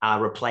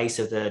replace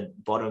of the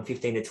bottom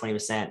 15 to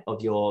 20%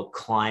 of your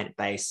client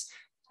base.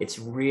 It's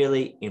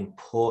really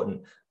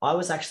important. I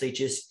was actually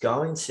just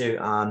going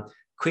to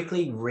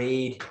quickly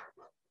read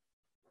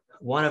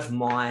one of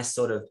my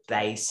sort of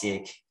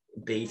basic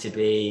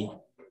B2B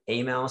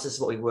emails. This is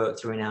what we work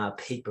through in our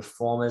peak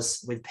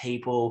performers with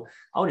people.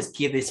 I'll just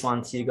give this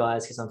one to you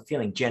guys because I'm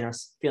feeling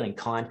generous, feeling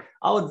kind.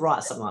 I would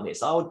write something like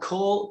this. I would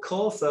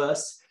call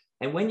first.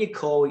 And when you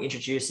call, you're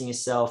introducing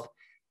yourself,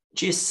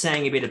 just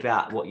saying a bit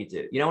about what you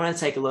do. You don't want to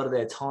take a lot of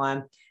their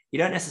time. You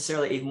don't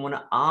necessarily even want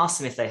to ask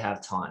them if they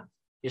have time.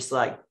 Just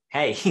like,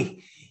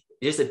 hey,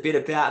 just a bit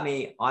about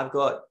me. I've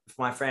got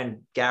my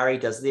friend Gary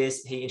does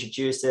this. He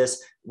introduced us.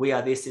 We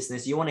are this, and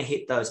this. You want to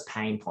hit those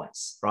pain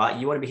points, right?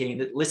 You want to be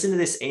hitting, listen to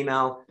this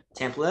email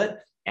template,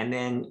 and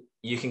then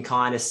you can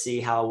kind of see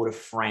how I would have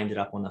framed it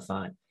up on the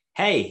phone.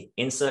 Hey,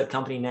 insert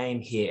company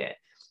name here.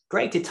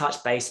 Great to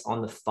touch base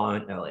on the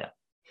phone earlier.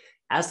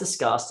 As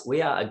discussed,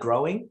 we are a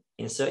growing,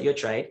 insert your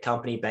trade,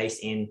 company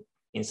based in,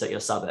 insert your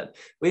suburb.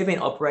 We have been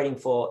operating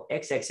for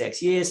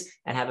XXX years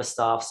and have a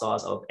staff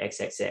size of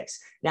XXX.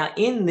 Now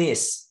in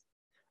this,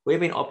 we've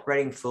been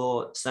operating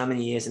for so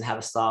many years and have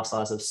a staff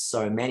size of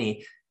so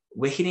many.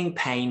 We're hitting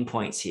pain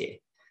points here.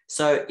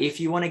 So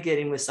if you want to get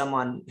in with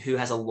someone who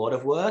has a lot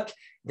of work,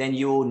 then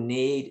you will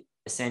need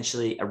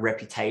essentially a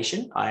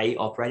reputation, i.e.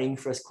 operating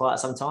for quite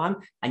some time,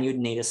 and you'd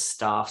need a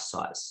staff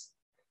size.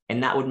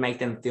 And that would make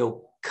them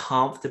feel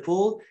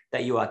comfortable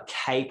that you are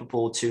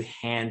capable to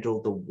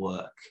handle the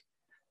work,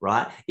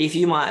 right? If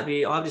you might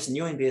be, I'm just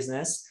new in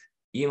business,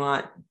 you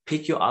might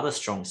pick your other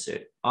strong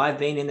suit. I've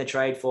been in the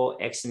trade for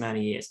X amount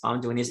of years.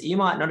 I'm doing this. You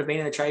might not have been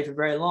in the trade for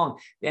very long.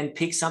 Then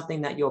pick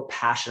something that you're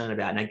passionate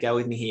about. Now go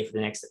with me here for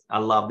the next, I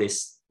love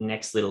this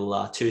next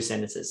little 2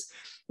 sentences.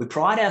 We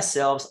pride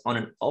ourselves on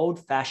an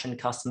old-fashioned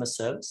customer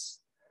service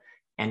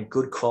and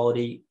good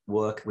quality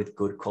work with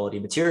good quality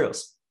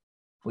materials.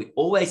 We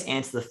always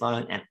answer the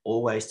phone and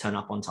always turn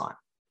up on time.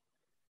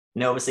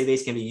 Now, obviously,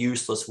 these can be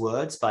useless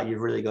words, but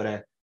you've really got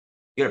to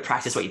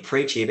practice what you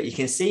preach here. But you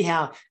can see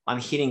how I'm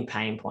hitting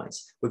pain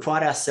points. We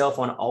pride ourselves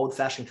on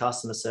old-fashioned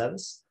customer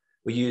service.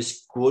 We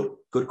use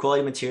good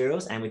quality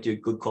materials, and we do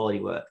good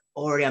quality work.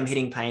 Already, I'm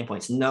hitting pain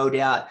points. No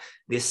doubt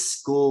this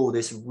school,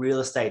 this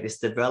real estate, this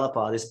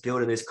developer, this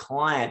builder, this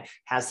client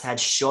has had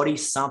shoddy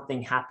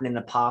something happen in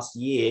the past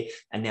year,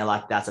 and they're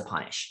like, that's a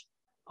punish.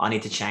 I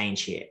need to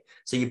change here.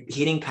 So you're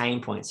hitting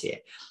pain points here.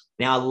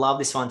 Now, I love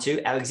this one too.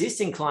 Our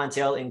existing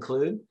clientele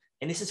include,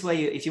 and this is where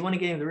if you want to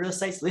get in with real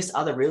estate, list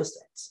other real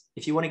estates.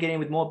 If you want to get in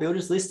with more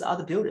builders, list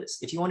other builders.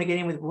 If you want to get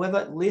in with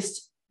whoever,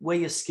 list where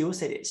your skill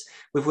set is.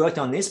 We've worked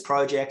on this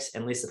projects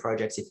and list the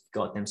projects if you've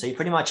got them. So you're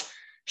pretty much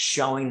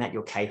showing that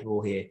you're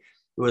capable here.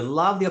 We would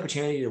love the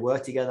opportunity to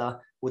work together.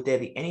 Would there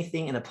be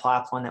anything in the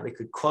pipeline that we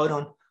could quote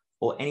on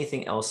or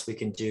anything else we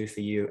can do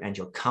for you and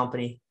your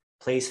company?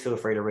 Please feel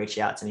free to reach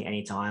out to me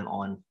anytime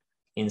on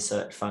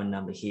insert phone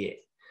number here.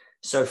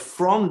 So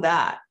from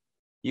that,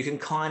 you can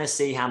kind of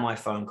see how my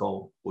phone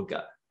call would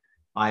go.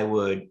 I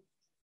would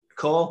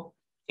call,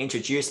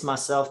 introduce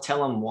myself,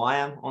 tell them why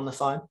I'm on the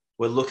phone.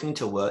 We're looking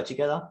to work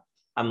together.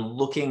 I'm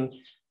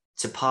looking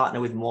to partner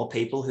with more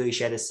people who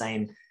share the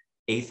same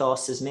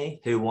ethos as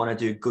me, who want to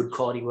do good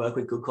quality work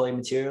with good quality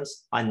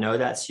materials. I know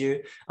that's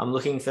you. I'm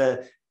looking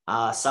for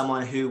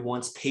someone who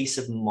wants peace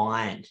of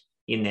mind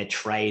in their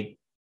tradesman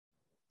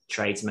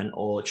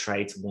or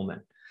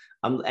tradeswoman.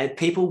 And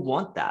people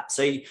want that.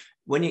 So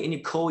when you're in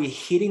your call, you're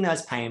hitting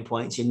those pain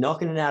points, you're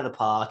knocking it out of the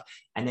park,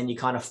 and then you're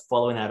kind of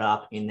following that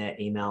up in their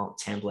email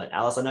template.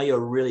 Alice, I know you're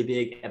really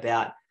big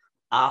about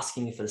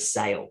asking for the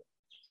sale,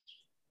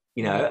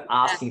 you know,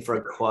 asking for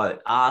a quote,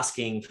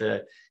 asking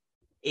for,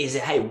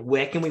 hey,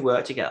 where can we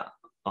work together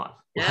on?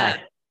 Yeah.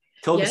 Hey,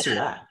 talk us through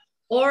that.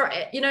 Or,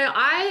 you know,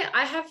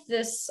 I have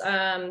this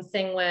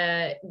thing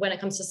where when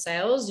it comes to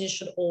sales, you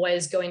should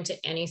always go into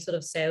any sort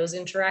of sales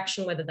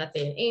interaction, whether that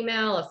be an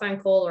email, a phone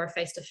call, or a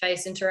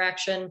face-to-face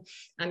interaction.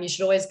 You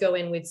should always go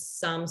in with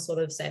some sort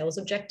of sales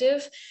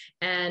objective.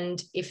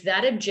 And if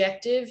that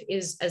objective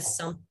is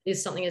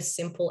something as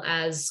simple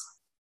as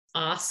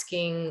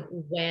asking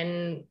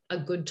when a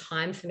good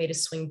time for me to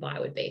swing by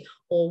would be,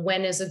 or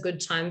when is a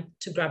good time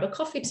to grab a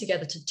coffee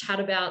together to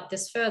chat about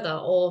this further,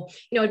 or,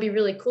 you know, it'd be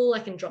really cool, I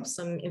can drop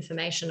some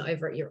information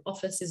over at your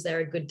office, is there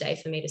a good day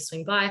for me to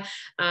swing by?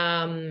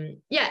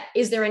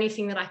 Is there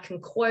anything that I can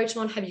quote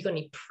on? Have you got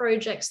any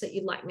projects that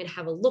you'd like me to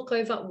have a look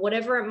over?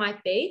 Whatever it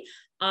might be,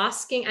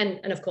 asking,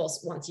 and of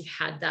course, once you've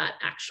had that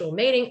actual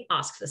meeting,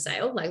 ask for the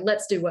sale, like,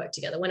 let's do work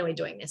together, when are we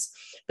doing this?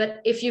 But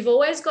if you've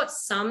always got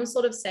some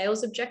sort of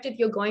sales objective,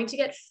 you're going to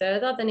get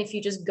further than if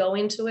you just go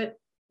into it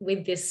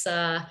with this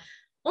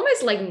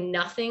almost like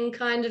nothing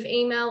kind of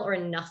email or a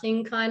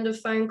nothing kind of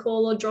phone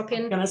call or drop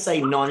in. I'm gonna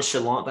say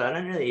nonchalant, but I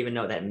don't really even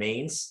know what that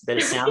means. But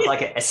it sounds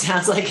like it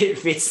sounds like it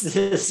fits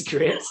the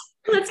script.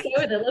 Let's go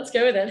with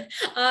it.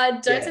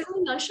 Don't say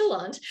something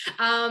nonchalant.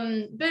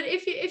 But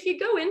if you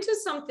go into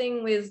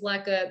something with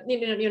like an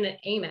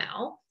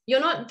email, you're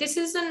not. This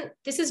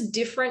is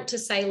different to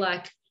say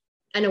like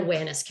an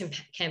awareness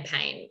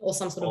campaign or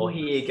some sort of. Oh,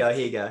 here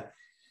you go.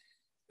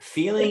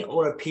 Feeling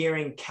or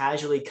appearing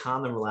casually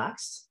calm and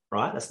relaxed,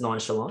 right? That's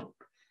nonchalant.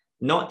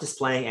 Not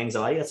displaying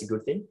anxiety, that's a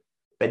good thing,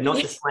 but not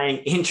displaying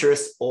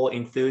interest or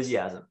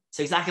enthusiasm.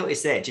 So exactly what you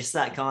said, just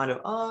that kind of,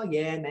 oh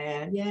yeah,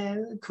 man, yeah,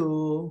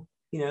 cool,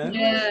 you know,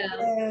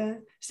 yeah.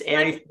 Just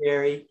airy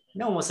fairy.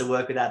 No one wants to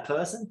work with that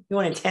person. You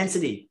want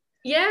intensity.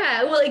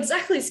 Yeah, well,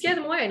 exactly. Scare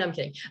them away. No, I'm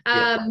kidding.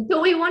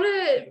 But we want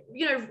to,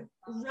 you know,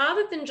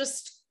 rather than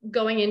just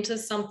going into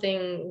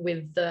something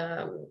with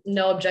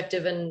no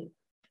objective and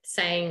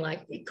saying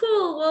like,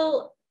 cool,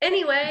 well,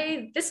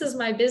 anyway, this is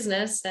my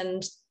business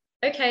and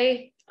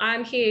okay,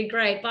 I'm here,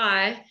 great,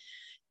 bye.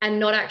 And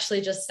not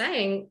actually just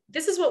saying,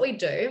 this is what we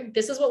do,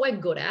 this is what we're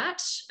good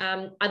at.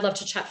 I'd love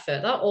to chat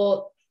further,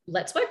 or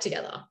let's work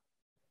together.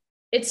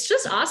 It's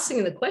just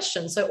asking the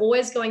question. So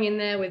always going in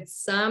there with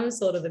some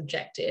sort of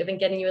objective and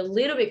getting you a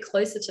little bit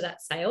closer to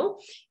that sale.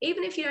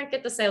 Even if you don't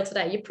get the sale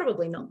today, you're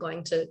probably not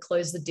going to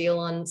close the deal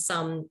on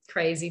some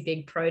crazy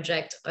big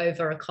project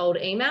over a cold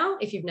email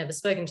if you've never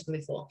spoken to them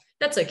before.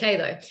 That's okay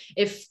though.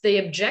 If the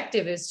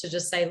objective is to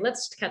just say,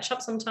 let's catch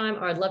up sometime,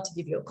 or I'd love to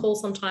give you a call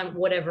sometime,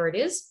 whatever it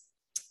is,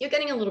 you're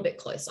getting a little bit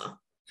closer.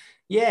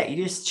 Yeah,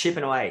 you're just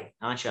chipping away,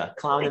 aren't you?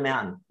 Climbing the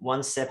mountain,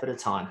 one step at a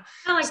time.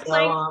 Kind of like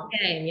playing the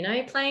game, you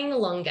know, playing the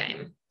long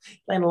game.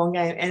 Playing the long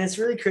game. And it's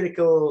really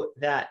critical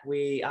that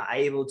we are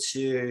able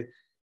to,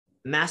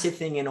 massive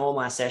thing in all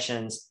my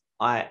sessions,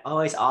 I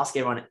always ask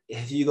everyone,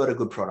 have you got a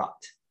good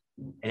product?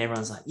 And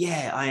everyone's like,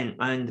 yeah,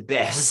 I'm the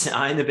best.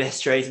 I'm the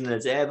best tradesman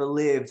that's ever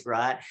lived,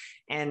 right?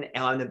 And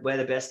we're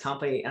the best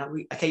company.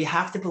 And okay, you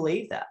have to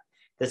believe that.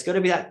 There's got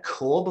to be that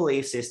core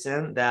belief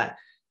system that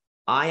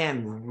I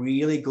am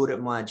really good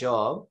at my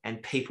job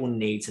and people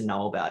need to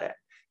know about it.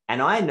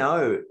 And I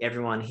know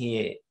everyone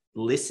here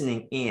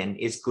listening in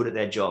is good at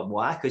their job.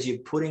 Why? Because you're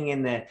putting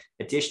in the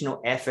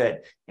additional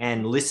effort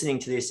and listening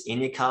to this in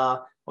your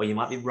car, or you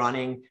might be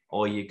running,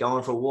 or you're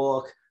going for a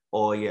walk,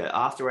 or you're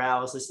after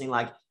hours listening.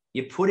 Like,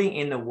 you're putting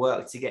in the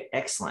work to get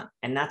excellent.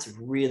 And that's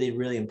really,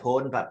 really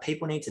important, but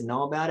people need to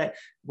know about it.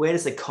 Where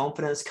does the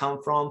confidence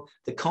come from?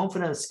 The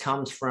confidence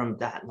comes from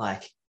that,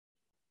 like,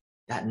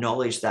 that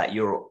knowledge that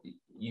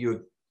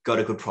you've got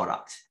a good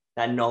product,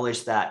 that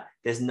knowledge that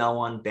there's no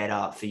one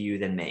better for you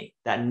than me,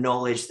 that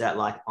knowledge that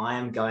like, I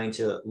am going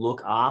to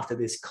look after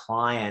this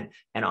client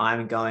and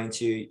I'm going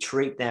to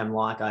treat them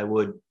like I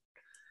would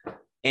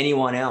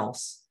anyone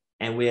else.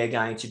 and we are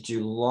going to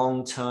do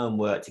long-term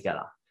work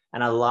together.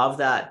 And I love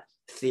that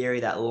theory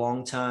that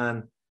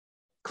long-term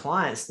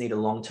clients need a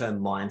long-term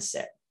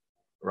mindset,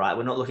 right?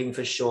 We're not looking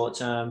for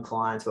short-term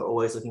clients. We're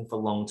always looking for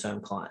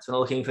long-term clients. We're not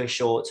looking for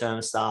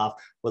short-term staff.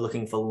 We're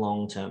looking for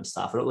long-term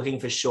staff. We're not looking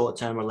for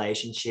short-term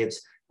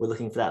relationships. We're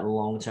looking for that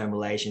long-term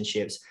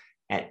relationships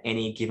at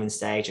any given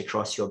stage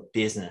across your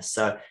business.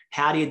 So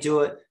how do you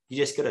do it? You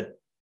just got to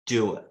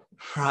do it,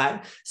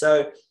 right?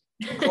 So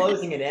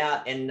closing it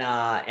out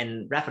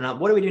and wrapping up,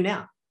 what do we do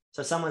now?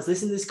 So someone's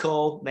listening to this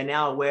call. They're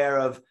now aware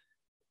of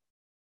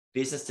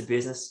business to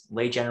business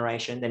lead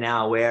generation. They're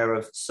now aware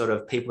of sort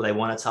of people they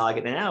want to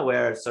target. They're now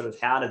aware of sort of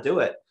how to do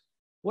it.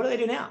 What do they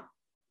do now?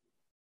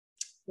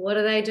 What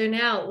do they do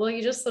now? Well,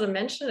 you just sort of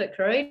mentioned it,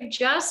 Corey.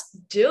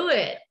 Just do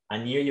it. I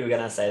knew you were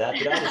going to say that.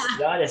 Did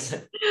I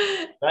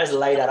just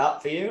lay that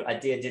up for you? I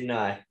did, didn't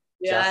I?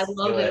 Yeah, I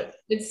love it.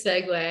 Good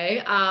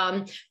segue.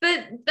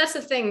 But that's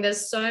the thing.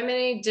 There's so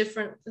many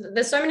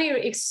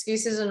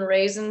excuses and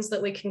reasons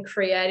that we can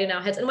create in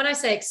our heads. And when I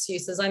say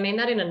excuses, I mean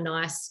that in a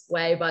nice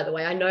way, by the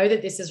way. I know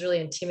that this is really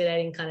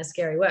intimidating, kind of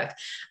scary work.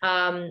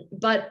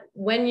 But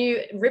when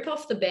you rip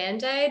off the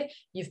Band-Aid,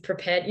 you've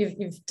prepared,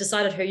 you've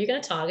decided who you're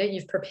going to target,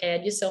 you've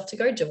prepared yourself to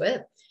go do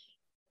it.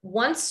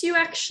 Once you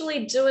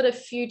actually do it a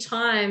few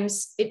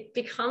times, it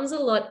becomes a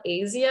lot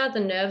easier. The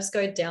nerves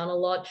go down a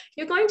lot.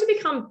 You're going to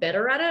become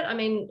better at it. I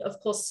mean, of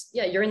course,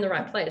 yeah, you're in the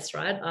right place,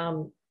 right?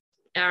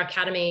 Our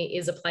academy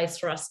is a place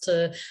for us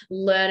to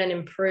learn and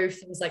improve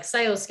things like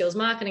sales skills,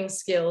 marketing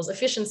skills,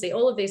 efficiency,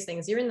 all of these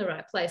things. You're in the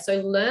right place.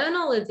 So learn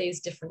all of these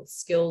different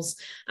skills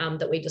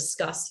that we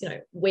discuss,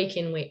 week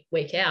in,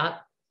 week out,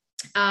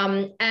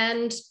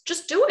 and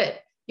just do it.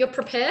 You're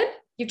prepared.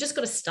 You've just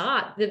got to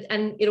start,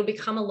 and it'll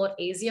become a lot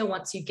easier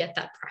once you get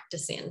that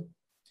practice in.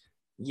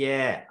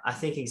 Yeah, I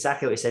think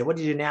exactly what you said. What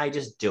do you do now? You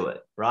just do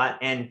it, right?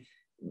 And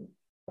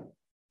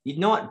you're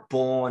not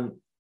born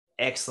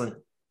excellent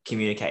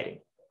communicating.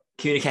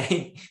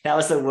 That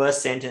was the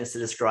worst sentence to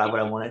describe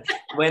what I wanted.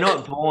 We're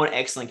not born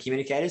excellent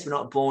communicators. We're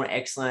not born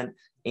excellent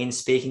in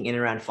speaking in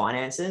and around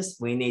finances.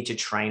 We need to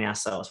train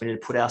ourselves. We need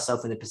to put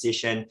ourselves in the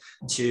position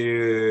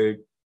to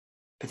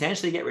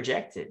potentially get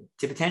rejected,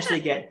 to potentially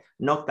get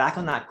knocked back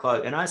on that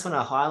quote. And I just want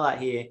to highlight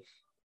here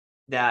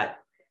that,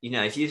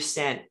 if you've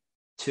sent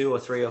 2 or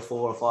 3 or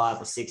 4 or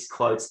 5 or 6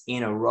 quotes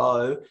in a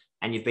row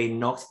and you've been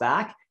knocked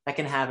back, that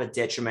can have a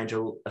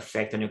detrimental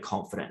effect on your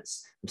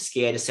confidence. I'm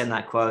scared to send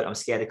that quote. I'm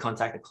scared to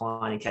contact the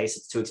client in case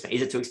it's too expensive.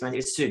 Is it too expensive?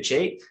 It's too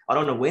cheap. I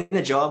don't want to win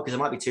the job because it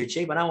might be too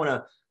cheap. I don't want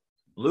to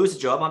lose the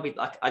job. It might be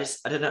like, I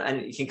don't know.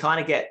 And you can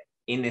kind of get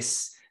in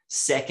this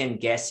second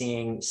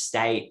guessing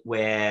state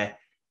where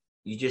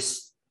you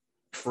just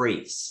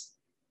freeze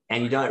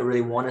and you don't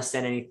really want to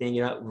send anything.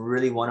 You don't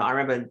really want to. I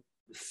remember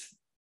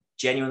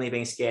genuinely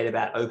being scared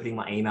about opening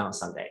my email on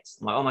some days.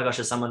 I'm like, oh my gosh,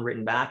 has someone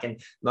written back? And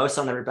most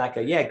of them written back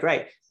go, yeah,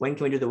 great. When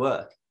can we do the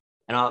work?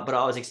 But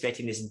I was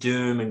expecting this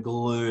doom and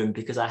gloom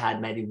because I had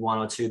maybe 1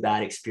 or 2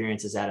 bad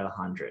experiences out of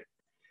 100.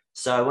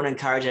 So I want to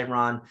encourage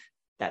everyone,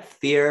 that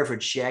fear of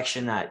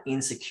rejection, that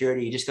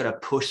insecurity, you just got to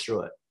push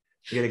through it.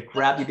 You got to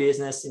grab your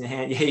business in your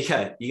hand.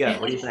 Yeah, you go.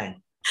 What are you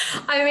saying?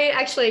 I mean,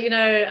 actually,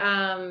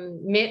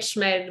 Mitch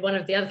one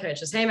of the other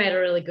coaches, he made a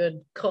really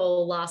good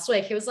call last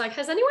week. He was like,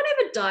 has anyone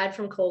ever died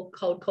from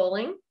cold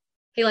calling?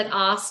 He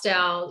asked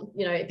our,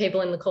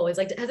 people in the call, he's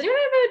like, has anyone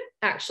ever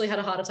actually had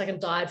a heart attack and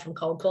died from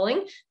cold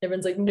calling?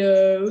 Everyone's like,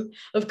 no,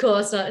 of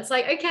course not. It's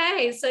like,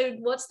 okay, so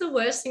what's the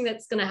worst thing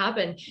that's going to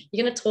happen?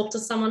 You're going to talk to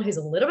someone who's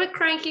a little bit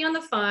cranky on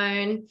the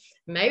phone.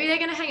 Maybe they're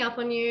going to hang up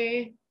on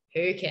you.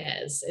 Who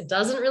cares? It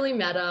doesn't really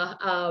matter.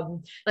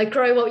 Like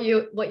Croy, what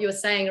you were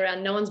saying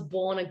around, no one's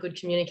born a good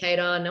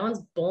communicator. No one's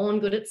born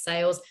good at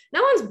sales.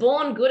 No one's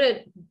born good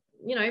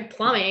at,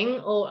 plumbing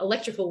or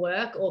electrical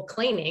work or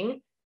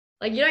cleaning.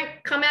 Like, you don't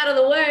come out of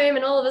the womb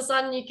and all of a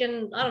sudden you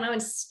can, I don't know,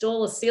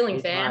 install a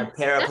ceiling fan. A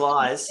pair of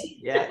pliers.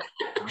 Yeah.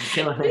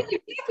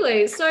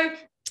 Exactly. So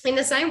in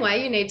the same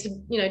way, you need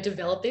to,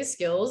 develop these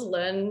skills,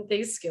 learn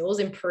these skills,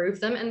 improve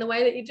them. And the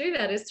way that you do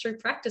that is through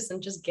practice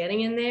and just getting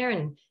in there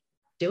and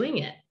doing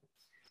it.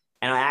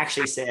 And I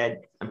actually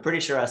said, I'm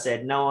pretty sure I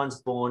said, no one's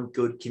born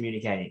good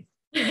communicating.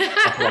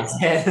 That's what I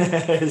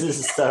said. This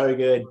is so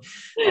good.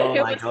 Oh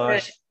my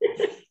gosh.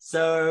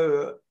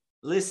 So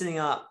listening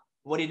up,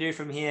 what do you do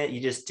from here?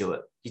 You just do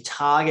it. You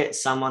target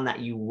someone that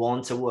you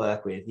want to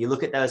work with. You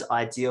look at those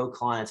ideal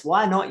clients.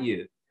 Why not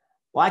you?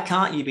 Why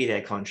can't you be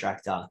their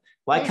contractor?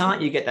 Why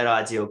can't you get that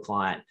ideal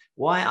client?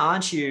 Why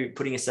aren't you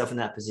putting yourself in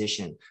that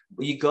position?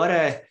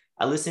 Well,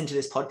 I listened to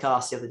this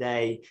podcast the other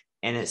day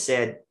and it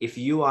said, if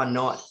you are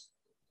not,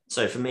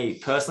 so for me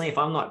personally, if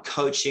I'm not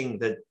coaching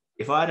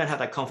if I don't have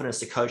that confidence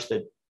to coach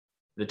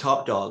the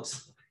top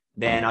dogs,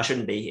 then I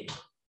shouldn't be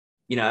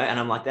here, and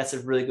I'm like, that's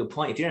a really good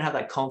point. If you don't have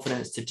that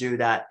confidence to do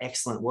that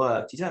excellent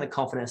work, if you don't have the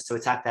confidence to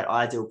attack that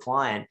ideal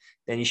client,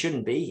 then you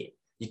shouldn't be here.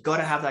 You've got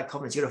to have that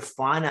confidence. You've got to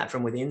find that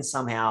from within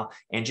somehow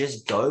and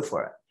just go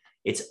for it.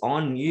 It's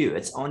on you.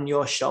 It's on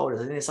your shoulders.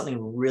 I think there's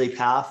something really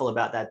powerful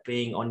about that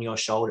being on your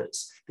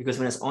shoulders, because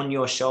when it's on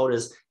your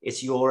shoulders,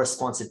 it's your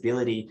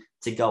responsibility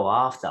to go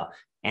after.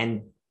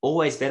 And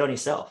always bet on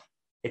yourself.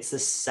 It's the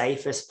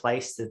safest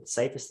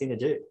thing to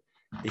do,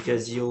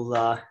 because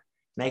you'll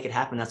make it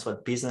happen. That's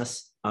what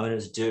business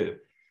owners do.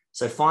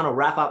 So final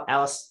wrap up,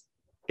 Alice,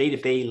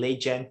 B2B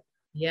lead gen.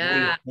 Yeah.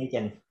 What are you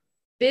thinking?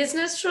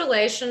 Business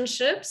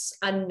relationships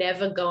are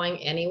never going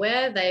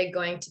anywhere. They're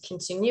going to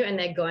continue, and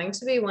they're going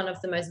to be one of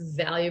the most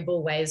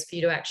valuable ways for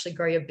you to actually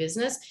grow your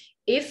business.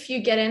 If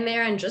you get in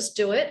there and just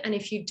do it, and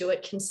if you do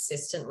it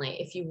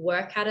consistently, if you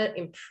work at it,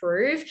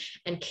 improve,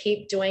 and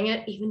keep doing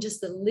it, even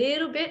just a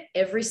little bit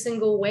every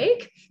single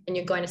week, and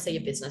you're going to see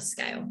your business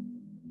scale.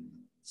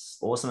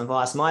 Awesome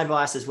advice. My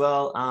advice as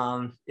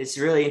well. It's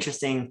really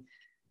interesting.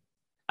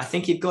 I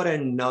think you've got to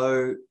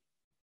know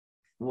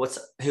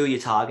who you're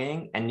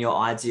targeting and your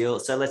ideal.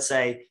 So let's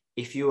say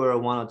if you were a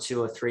 1 or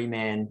 2 or 3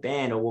 man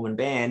band or woman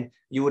band,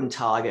 you wouldn't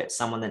target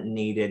someone that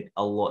needed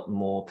a lot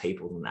more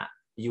people than that.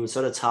 You would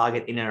sort of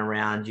target in and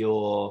around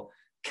your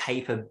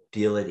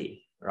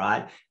capability,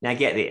 right? Now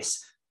get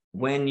this,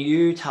 when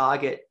you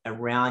target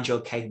around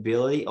your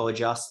capability or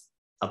just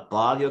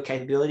above your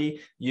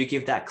capability, you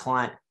give that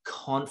client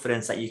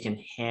confidence that you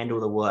can handle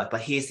the work.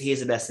 But here's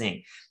the best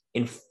thing.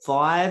 In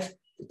 5,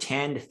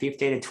 10 to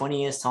 15 to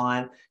 20 years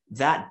time,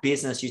 that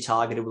business you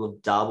targeted will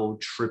have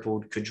doubled,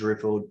 tripled,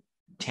 quadrupled,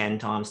 10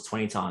 times,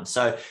 20 times.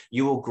 So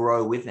you will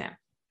grow with them.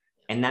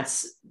 And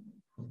that's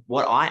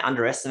what I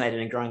underestimated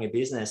in growing a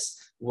business,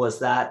 was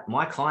that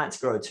my clients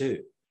grow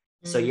too.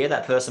 So yeah,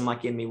 that person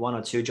might give me 1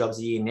 or 2 jobs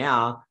a year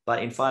now,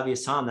 but in 5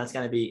 years time, that's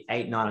going to be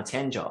 8, 9 or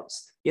 10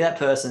 jobs. Yeah, that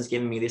person's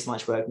giving me this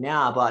much work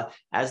now, but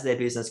as their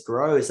business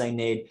grows, they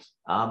need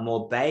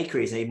more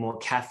bakeries, they need more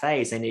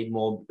cafes, they need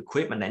more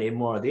equipment, they need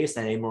more of this,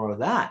 they need more of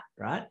that,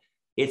 right?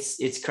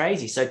 It's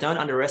crazy. So don't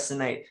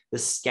underestimate the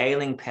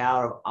scaling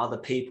power of other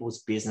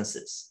people's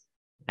businesses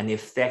and the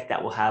effect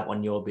that will have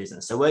on your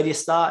business. So where do you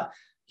start?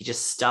 You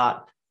just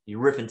start, you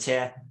rip and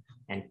tear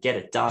and get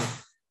it done.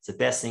 It's the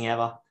best thing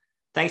ever.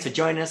 Thanks for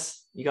joining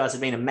us. You guys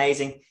have been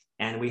amazing.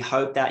 And we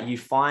hope that you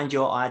find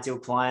your ideal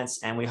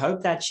clients, and we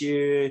hope that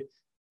you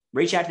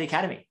reach out to the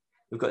Academy.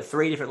 We've got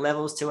 3 different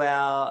levels to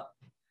our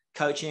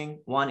coaching.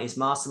 One is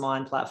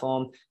Mastermind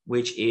platform,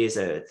 which is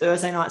a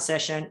Thursday night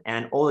session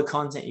and all the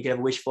content you could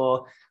ever wish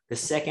for. The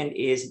second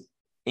is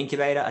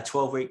Incubator, a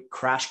 12-week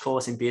crash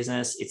course in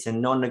business. It's a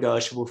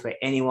non-negotiable for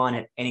anyone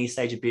at any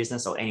stage of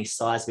business or any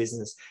size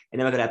business. And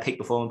then we've got our Peak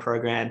Performance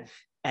program,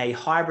 a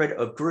hybrid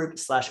of group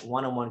 /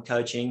 one-on-one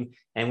coaching.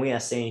 And we are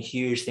seeing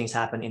huge things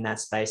happen in that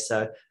space.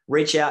 So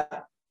reach out,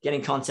 get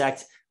in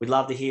contact. We'd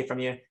love to hear from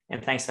you.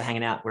 And thanks for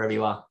hanging out wherever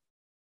you are.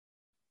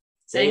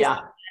 See ya.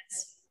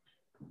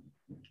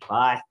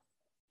 Bye.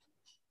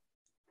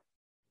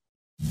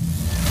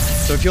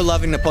 So if you're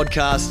loving the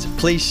podcast,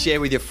 please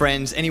share with your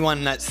friends,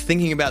 anyone that's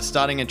thinking about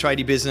starting a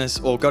tradie business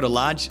or got a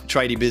large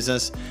tradie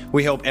business.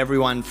 We help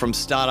everyone from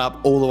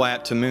startup all the way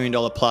up to $1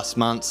 million plus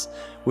months.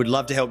 We'd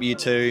love to help you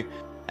too.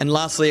 And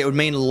lastly, it would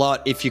mean a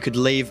lot if you could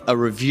leave a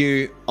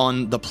review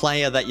on the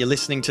player that you're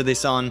listening to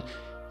this on.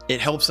 It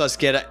helps us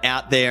get it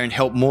out there and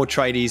help more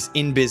tradies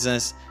in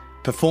business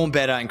perform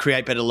better and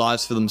create better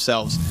lives for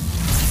themselves.